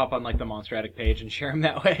way, and I hop on, like, the Monster Attic page and share them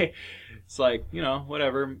that way. It's like,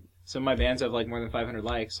 whatever. Some of my bands have, like, more than 500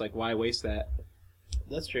 likes. Like, why waste that?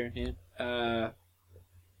 That's true, yeah.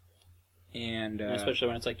 And especially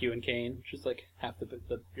when it's like you and Kane, which is like half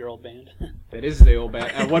your old band. that is the old band.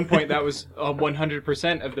 At one point, that was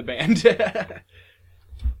 100% of the band.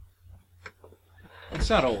 It's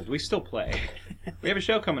not old. We still play. We have a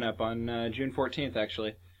show coming up on June 14th,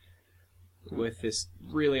 actually, with this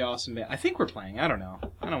really awesome band. I think we're playing. I don't know.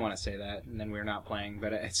 I don't want to say that, and then we're not playing.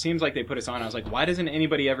 But it seems like they put us on. I was like, why doesn't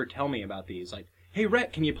anybody ever tell me about these? Like, hey,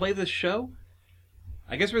 Rhett, can you play this show?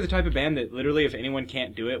 I guess we're the type of band that literally, if anyone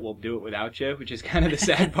can't do it, we'll do it without you, which is kind of the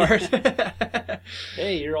sad part.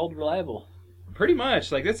 Hey, you're old reliable. Pretty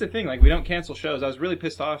much. Like, that's the thing. Like, we don't cancel shows. I was really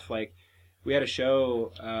pissed off. Like, we had a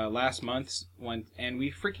show last month, and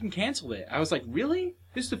we freaking canceled it. I was like, really?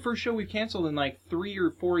 This is the first show we've canceled in, like, 3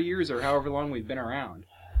 or 4 years or however long we've been around.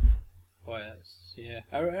 Boy, yeah.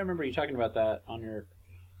 I remember you talking about that on your,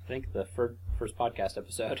 I think, the first podcast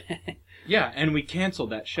episode. Yeah, and we canceled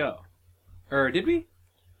that show. Or did we?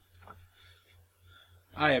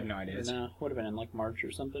 I have no idea. No, would have been in like March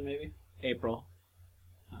or something, maybe. April.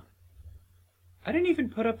 I didn't even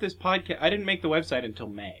put up this podcast. I didn't make the website until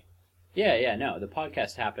May. Yeah, no. The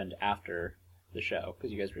podcast happened after the show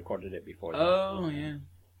because you guys recorded it before. Oh, yeah.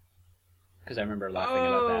 Because I remember laughing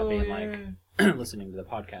about that, being like, listening to the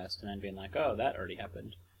podcast and then being like, oh, that already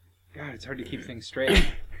happened. God, it's hard to keep things straight.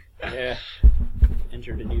 Yeah.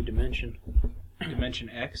 Entered a new dimension. Dimension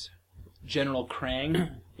X. General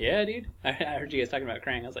Krang. Yeah, dude. I heard you guys talking about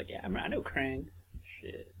Krang. I was like, yeah, I know Krang.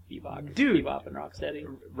 Shit. Dude. Bebop and Rocksteady.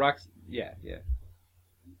 Yeah.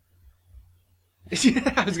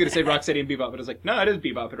 I was going to say Rocksteady and Bebop, but I was like, no, it is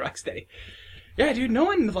Bebop and Rocksteady. Yeah, dude, no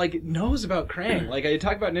one, like, knows about Krang. Like, I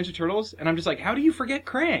talk about Ninja Turtles, and I'm just like, how do you forget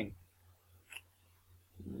Krang?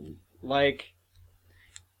 Like,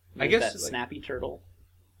 I guess... That snappy turtle.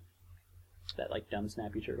 That, like, dumb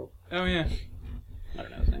snappy turtle. Oh, yeah. I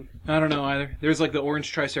don't know his name. I don't know either. There's, like, the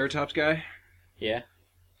orange Triceratops guy. Yeah?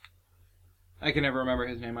 I can never remember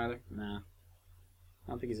his name either. No. I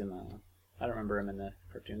don't think he's in the... I don't remember him in the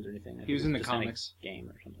cartoons or anything. He was in the just comics. In a game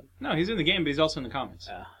or something. No, he's in the game, but he's also in the comics.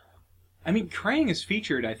 I mean, Krang is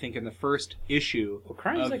featured, I think, in the first issue. Well,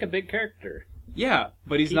 Krang's like a big character. Yeah,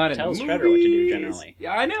 but he's He not in the tells movies. Shredder what to do, generally.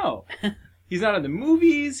 Yeah, I know. He's not in the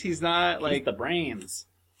movies. He's not, like... He's the brains.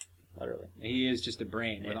 Literally. He is just a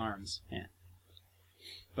brain with arms. Yeah.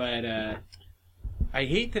 But, I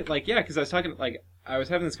hate that, like, yeah, because I was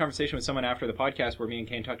having this conversation with someone after the podcast where me and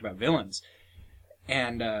Kane talked about villains.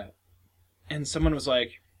 And someone was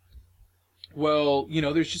like, well, you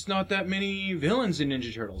know, there's just not that many villains in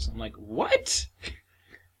Ninja Turtles. I'm like, what?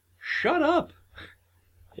 Shut up.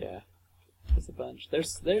 Yeah. There's a bunch.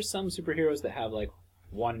 There's some superheroes that have, like,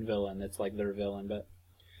 one villain that's, like, their villain, but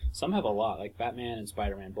some have a lot. Like, Batman and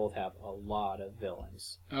Spider-Man both have a lot of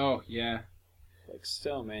villains. Oh, yeah. Like,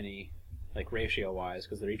 so many, like, ratio-wise,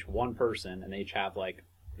 because they're each one person, and they each have, like,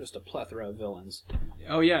 just a plethora of villains.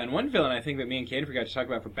 Oh, yeah, and one villain I think that me and Kane forgot to talk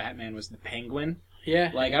about for Batman was the Penguin.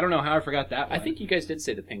 Yeah. Like, I don't know how I forgot that one. I think you guys did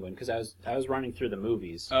say the Penguin, because I was running through the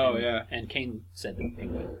movies. Oh, and, yeah. And Kane said the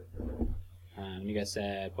Penguin. And you guys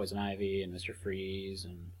said Poison Ivy and Mr. Freeze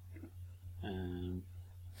and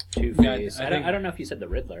Two-Face. Yeah, I don't know if you said the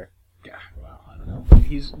Riddler. Yeah, well, I don't know.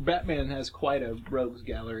 Batman has quite a rogues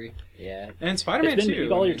gallery. Yeah. And Spider-Man, too.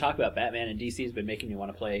 All your talk about Batman and DC has been making me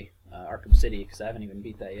want to play Arkham City, because I haven't even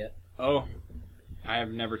beat that yet. Oh, I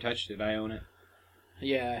have never touched it. I own it.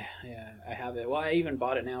 Yeah, I have it. Well, I even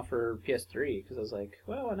bought it now for PS3, because I was like,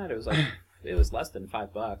 well, why not? It was like, it was less than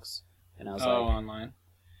 $5. And I was like... online?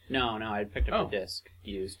 No, I picked up the disc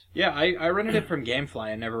used. Yeah, I rented it from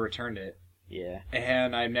Gamefly and never returned it. Yeah.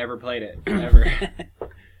 And I've never played it, ever.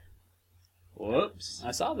 Whoops.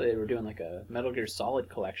 I saw that they were doing like a Metal Gear Solid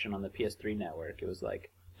collection on the PS3 network. It was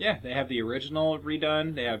like... Yeah, they have the original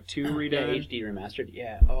redone. They have 2 redone. Yeah, HD remastered.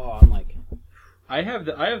 Yeah. Oh, I'm like... I have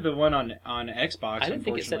the one on Xbox. I didn't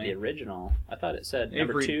think it said the original. I thought it said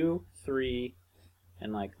number 2, 3,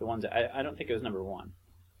 and like the ones... I don't think it was number 1.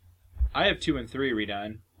 I have 2 and 3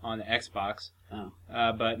 redone on the Xbox. Oh.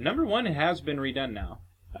 But number 1 has been redone now.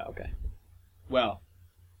 Oh, okay. Well,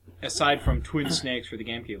 aside from Twin Snakes for the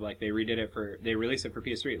GameCube, like they released it for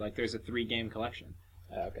PS3. Like there's a 3-game collection.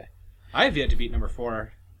 Oh, okay. I have yet to beat number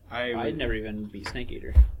 4. I'd never even beat Snake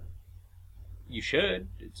Eater. You should.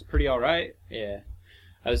 It's pretty all right. Yeah.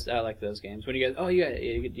 I like those games. When you guys,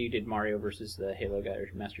 you did Mario versus the Halo guy or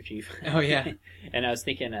Master Chief. Oh yeah. And I was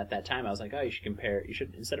thinking at that time, I was like, oh, you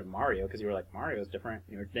should instead of Mario, because you were like Mario's different.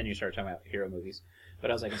 Then you started talking about hero movies,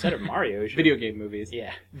 but I was like, instead of Mario, you should video game movies.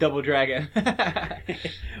 Yeah. Double Dragon.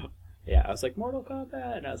 Yeah, I was like Mortal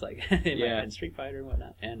Kombat, and I was like, and Street Fighter and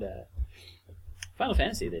whatnot, and Final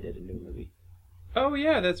Fantasy they did a new movie. Oh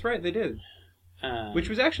yeah, that's right, they did. Which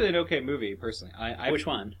was actually an okay movie, personally. Which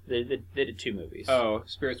one? They did 2 movies. Oh,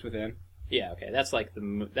 Spirits Within. Yeah, okay, that's like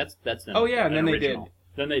that's the. Oh yeah, and then original. they did.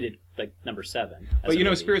 Then they did like number 7. But you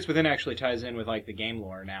know, Spirits Within actually ties in with like the game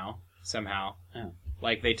lore now somehow. Oh.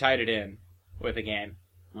 Like they tied it in with the game.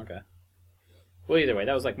 Okay. Well, either way,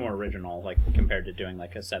 that was like more original, like compared to doing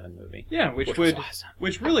like a 7 movie. Yeah, which awesome.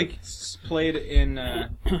 Which really played into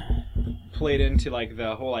like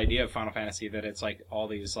the whole idea of Final Fantasy, that it's like all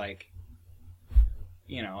these like,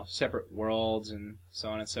 you know, separate worlds and so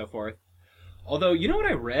on and so forth. Although, you know what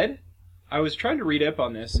I read? I was trying to read up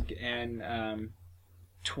on this, and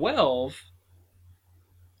 12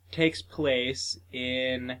 takes place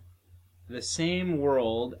in the same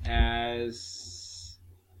world as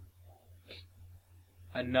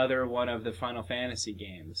another one of the Final Fantasy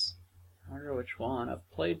games. I wonder which one.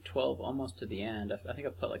 I've played 12 almost to the end. I think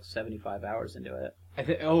I've put like 75 hours into it.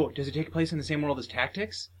 Does it take place in the same world as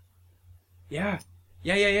Tactics? Yeah.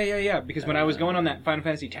 Yeah. Because when I was going on that Final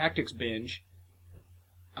Fantasy Tactics binge,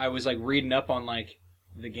 I was like reading up on like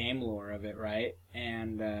the game lore of it, right?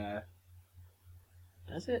 And Does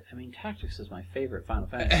it? I mean, Tactics is my favorite Final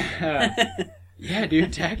Fantasy. yeah,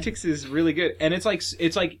 dude, Tactics is really good, and it's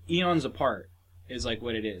like eons apart is like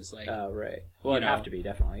what it is. Like, Oh, right. Well, it'd know. have to be,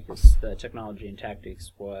 definitely, because the technology in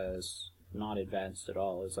Tactics was not advanced at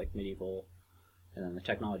all. It was like medieval, and then the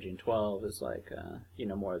technology in 12 is like,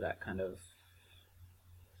 more of that kind of...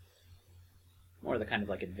 More of the kind of,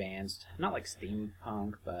 like, advanced... Not like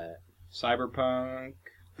steampunk, but... cyberpunk,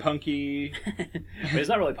 punky. But it's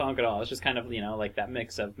not really punk at all. It's just kind of, like that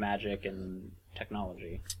mix of magic and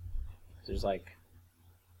technology. There's like...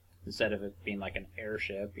 Instead of it being like an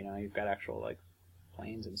airship, you've got actual, like,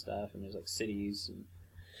 planes and stuff, and there's like cities and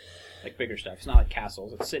like bigger stuff. It's not like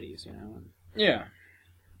castles, it's cities, and... Yeah.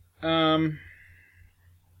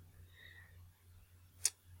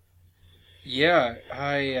 Yeah,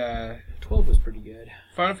 12 was pretty good.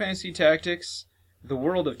 Final Fantasy Tactics, the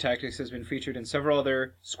world of Tactics has been featured in several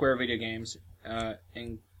other Square video games. I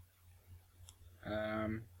think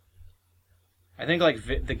like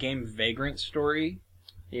the game Vagrant Story.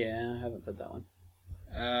 Yeah, I haven't played that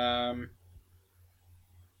one.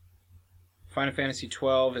 Final Fantasy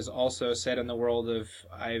 12 is also set in the world of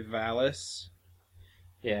Ivalice.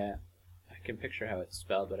 Yeah, I can picture how it's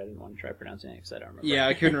spelled, but I didn't want to try pronouncing it because I don't remember. Yeah,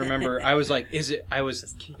 I couldn't remember. I was like,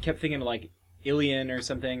 kept thinking of like Ilian or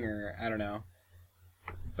something, or I don't know.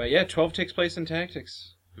 But yeah, 12 takes place in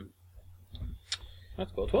Tactics.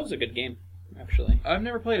 That's cool. 12's a good game, actually. I've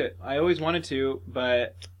never played it. I always wanted to,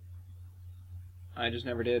 but I just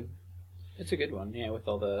never did. It's a good one, yeah, with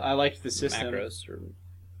all the I liked the system. macros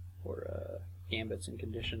or gambits and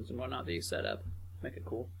conditions and whatnot that you set up. Make it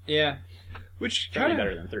cool. Yeah, which Probably kind of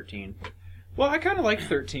better than 13. Well, I kind of like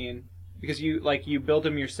 13 because you build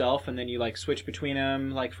them yourself and then you like switch between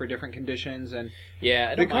them like for different conditions, and Yeah,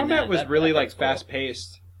 I the don't mind combat that. was That really like part's cool. fast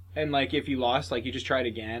paced, and like if you lost, like you just tried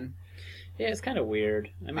again. Yeah, it's kind of weird.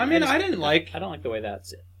 I I don't like the way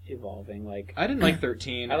that's evolving. Like, I didn't like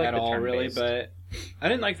 13 I like at the all, really, turn-based. but I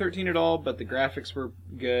didn't like 13 at all. But the graphics were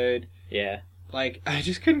good. yeah, Like I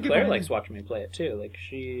just couldn't get. Claire behind likes watching me play it too. Like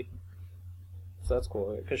so that's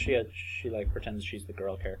cool because she like pretends she's the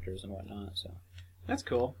girl characters and whatnot. So That's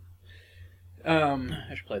cool. I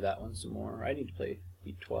should play that one some more. I need to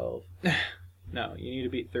beat 12. No, you need to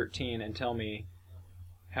beat 13 and tell me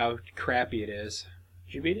how crappy it is.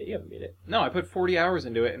 Did you beat it? You haven't beat it. No, I put 40 hours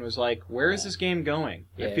into it and was like, where is this game going?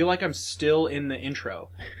 I Yeah. feel like I'm still in the intro.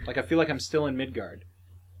 Like, I feel like I'm still in Midgard.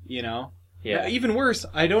 You know? Yeah. Now, even worse,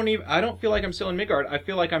 I don't feel like I'm still in Midgard. I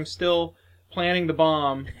feel like I'm still planning the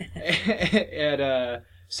bomb at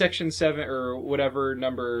Section 7 or whatever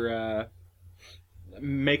number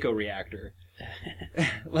Mako reactor.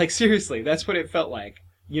 Like, seriously, that's what it felt like.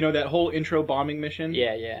 You know, that whole intro bombing mission?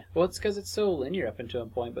 Yeah. Well, it's because it's so linear up until a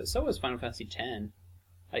point, but so was Final Fantasy X.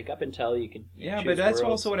 Like, up until you could Yeah, choose but that's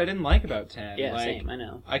worlds. also what I didn't like about 10. Yeah, like, same, I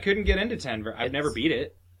know. I couldn't get into 10. I've never beat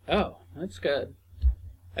it. Oh, that's good.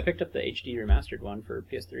 I picked up the HD remastered one for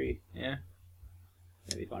PS3. Yeah,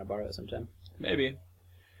 Maybe if you want to borrow it sometime. maybe.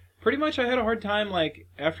 Pretty much I had a hard time, like,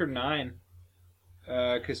 after 9.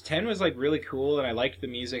 Because 10 was, like, really cool, and I liked the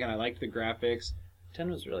music, and I liked the graphics. 10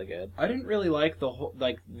 was really good. I didn't really like the whole,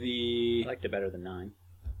 like, I liked it better than 9.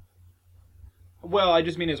 Well, I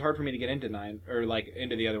just mean it's hard for me to get into 9, or, like,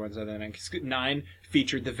 into the other ones other than 9. 'Cause 9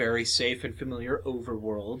 featured the very safe and familiar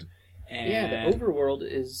overworld. And Yeah, the overworld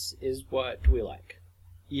is what we like.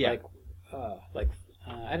 Yeah,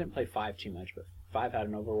 I didn't play 5 too much, but 5 had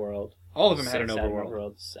an overworld. all of them had an 6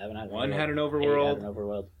 overworld. 7 had an 1 overworld. had an 8 overworld. had an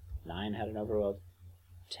overworld. 9 had an overworld.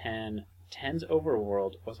 10's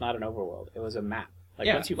overworld was not an overworld. It was a map. Like,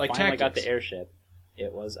 Yeah, once you like finally got Tactics. the airship,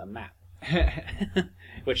 it was a map.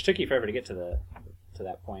 Which took you forever to get to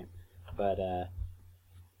that point. But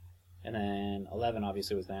and then 11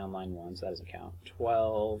 obviously was the online one, so that doesn't count.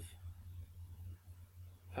 12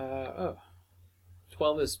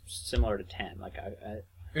 12 is similar to 10. Like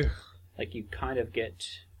Ugh. like you kind of get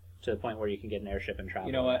to the point where you can get an airship and travel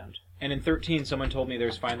You know what? around. And in 13, someone told me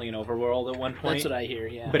there's finally an overworld at one point. That's what I hear,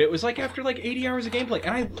 yeah. But it was like after like 80 hours of gameplay,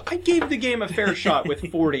 and I gave the game a fair shot with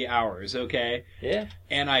 40 hours, okay? Yeah.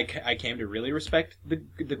 And I came to really respect the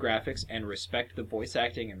graphics and respect the voice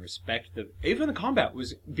acting and respect even the combat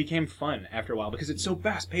became fun after a while because it's so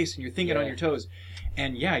fast paced and you're thinking on your toes.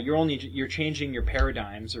 And yeah, you're changing your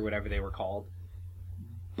paradigms or whatever they were called.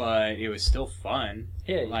 but it was still fun.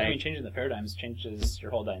 Yeah, Like- I mean, changing the paradigms changes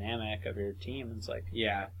your whole dynamic of your team. It's like,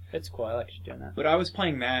 Yeah. it's cool. I like doing that. But I was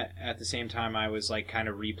playing that at the same time I was like kind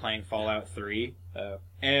of replaying Fallout 3. Oh.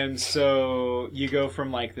 And so you go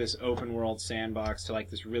from like this open world sandbox to like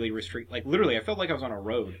this really like literally I felt like I was on a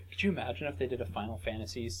road. Could you imagine if they did a Final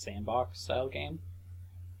Fantasy sandbox style game?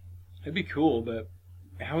 It'd be cool, but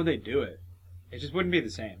how would they do it? It just wouldn't be the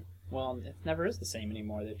same. Well, it never is the same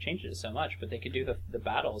anymore. They've changed it so much, but they could do the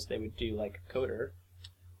battles. They would do like Coder,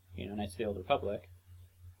 Knights of the Old Republic,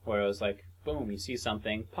 where it was like, boom, you see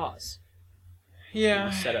something, pause. Yeah.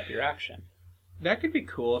 You set up your action. That could be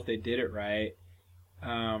cool if they did it right.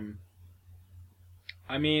 I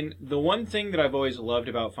mean, the one thing that I've always loved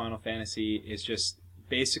about Final Fantasy is just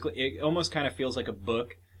basically, it almost kind of feels like a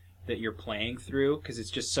book that you're playing through, because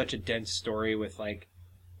it's just such a dense story with like,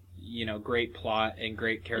 great plot and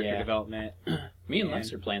great character Yeah. development. Me and And-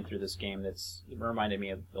 Lex are playing through this game that's reminded me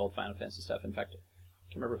of the old Final Fantasy stuff. In fact,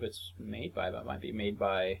 I can't remember who it's made by, but it might be made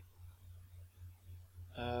by...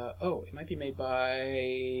 it might be made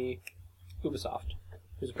by Ubisoft,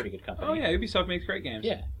 who's a pretty good company. Oh yeah, Ubisoft makes great games.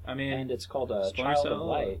 Yeah, I mean, and it's called Splinter Child of Cell.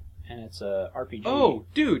 Light, and it's a RPG. oh,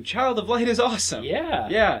 dude, Child of Light is awesome. yeah.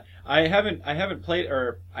 Yeah, I haven't played,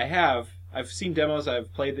 or I have. I've seen demos.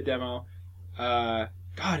 I've played the demo.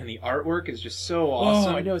 God, and the artwork is just so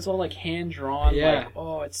awesome. Oh, I know, it's all like hand drawn. Yeah. Like,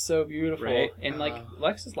 oh, it's so beautiful. Right? And like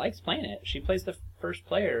Lexus likes playing it. She plays the first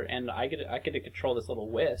player, and I get to control this little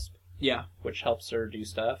wisp, Yeah, which helps her do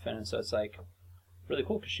stuff, and so it's like really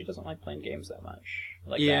cool because she doesn't like playing games that much.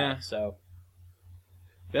 Like Yeah. that. So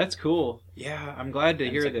that's cool. Yeah, I'm glad to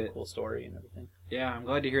and hear it's like that. a cool story and everything. Yeah, I'm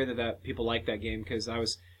glad to hear that people like that game, because I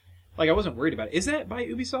wasn't worried about it. Is that by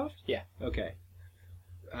Ubisoft? Yeah. Okay.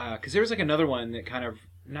 Because there was like another one that kind of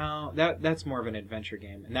that's more of an adventure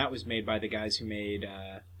game, and that was made by the guys who made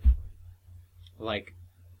like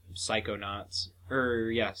Psychonauts,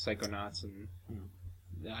 Psychonauts, and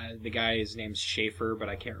the guy's name's Schaefer, but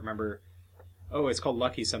I can't remember. Oh, it's called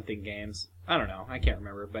Lucky Something Games. I don't know, I can't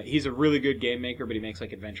remember, but he's a really good game maker, but he makes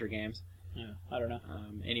like adventure games. Yeah, I don't know.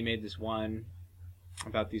 And he made this one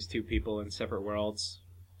about these two people in separate worlds.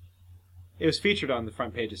 It was featured on the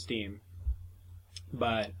front page of Steam,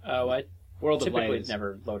 but Oh, I World of Light typically is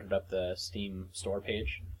never loaded up the Steam store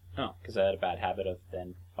page. Oh. Because I had a bad habit of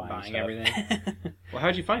then buying stuff. everything. Well,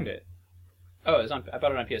 how'd you find it? Oh, it was on. I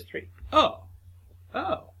bought it on PS3. Oh,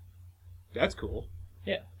 that's cool.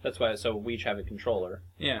 Yeah, that's why. So we each have a controller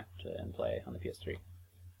Yeah. and play on the PS3.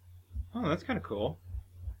 Oh, that's kind of cool.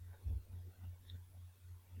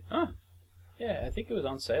 Huh. Yeah, I think it was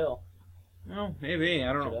on sale. Oh, maybe.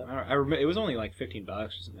 I don't Look know. it up. I remember it was only like $15 or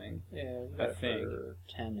something, Yeah, we I got it think. for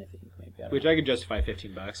 10, I think maybe. I don't which know. I could justify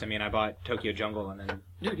 $15. I mean, I bought Tokyo Jungle and then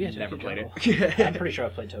Dude, yeah, never Tokyo played Jungle. I'm it. pretty sure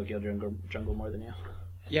I've played Tokyo Jungle more than you.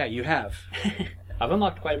 Yeah, you have. I've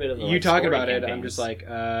unlocked quite a bit of the You like, talking story about it? I'm campaigns. just like,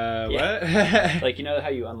 Yeah. what? Like, you know how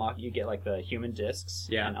you get like the human discs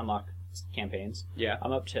Yeah. and unlock campaigns? Yeah.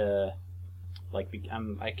 I'm up to like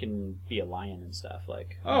I can be a lion and stuff.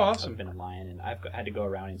 Like, Oh, awesome. I've been a lion, and I've had to go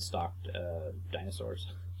around and stalk dinosaurs.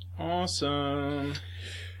 Awesome.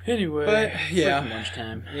 Anyway, But, yeah. freaking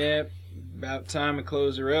lunchtime. Yeah, about time to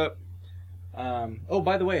close her up. Oh,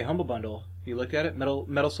 by the way, Humble Bundle. You looked at it?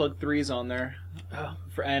 Metal Slug 3 is on there. Oh,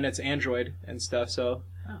 And it's Android and stuff, so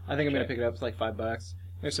I think I'm going to check. pick it up. It's like $5.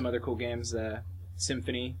 There's some other cool games.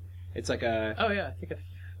 Symphony. It's like a... Oh yeah, I think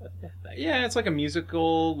Yeah, it's like a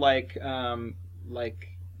musical, like... I'm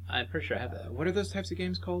pretty sure I have that. what are those types of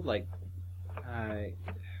games called? Like...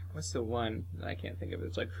 what's the one? I can't think of it.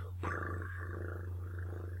 It's like...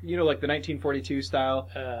 like the 1942 style.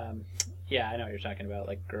 Yeah, I know what you're talking about.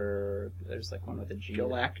 Like, there's like one with a G.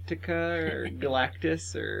 Galactica or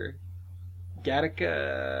Galactus or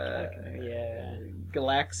Gattaca, Yeah.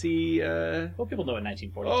 Galaxy. Well, people know what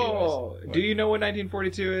 1942 Oh, is. do you know what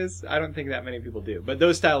 1942 is? I don't think that many people do. But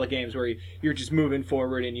those style of games where you're just moving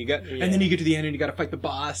forward and Yeah. and then you get to the end and you got to fight the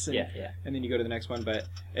boss. And, Yeah. And then you go to the next one. But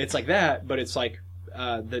it's like that. But it's like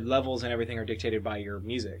the levels and everything are dictated by your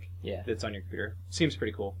music Yeah. that's on your computer. Seems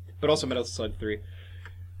pretty cool. But also Metal Slug 3.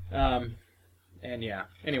 And yeah.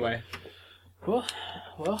 Anyway. Cool.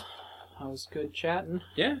 Well, that was good chatting.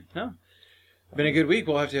 Yeah, no. Been a good week.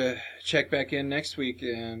 We'll have to check back in next week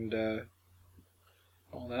and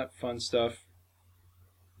all that fun stuff.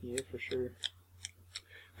 Yeah, for sure.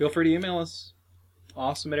 Feel free to email us.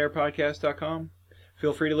 awesome@airpodcast.com.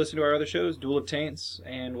 Feel free to listen to our other shows, Duel of Taints,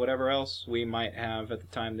 and whatever else we might have at the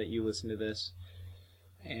time that you listen to this.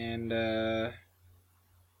 And,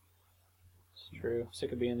 It's true.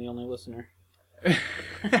 Sick of being the only listener.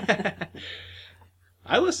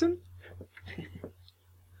 I listen.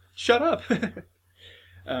 Shut up.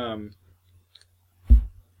 Yeah,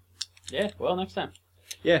 well, next time.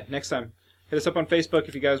 Yeah, next time. Hit us up on Facebook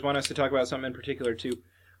if you guys want us to talk about something in particular too.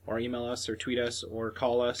 Or email us or tweet us or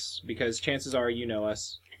call us because chances are you know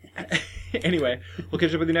us. Anyway, we'll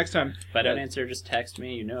catch up with you next time. If I don't answer, just text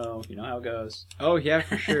me. You know how it goes. Oh, yeah,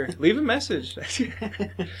 for sure. Leave a message.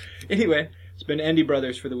 Anyway, it's been Andy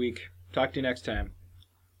Brothers for the week. Talk to you next time.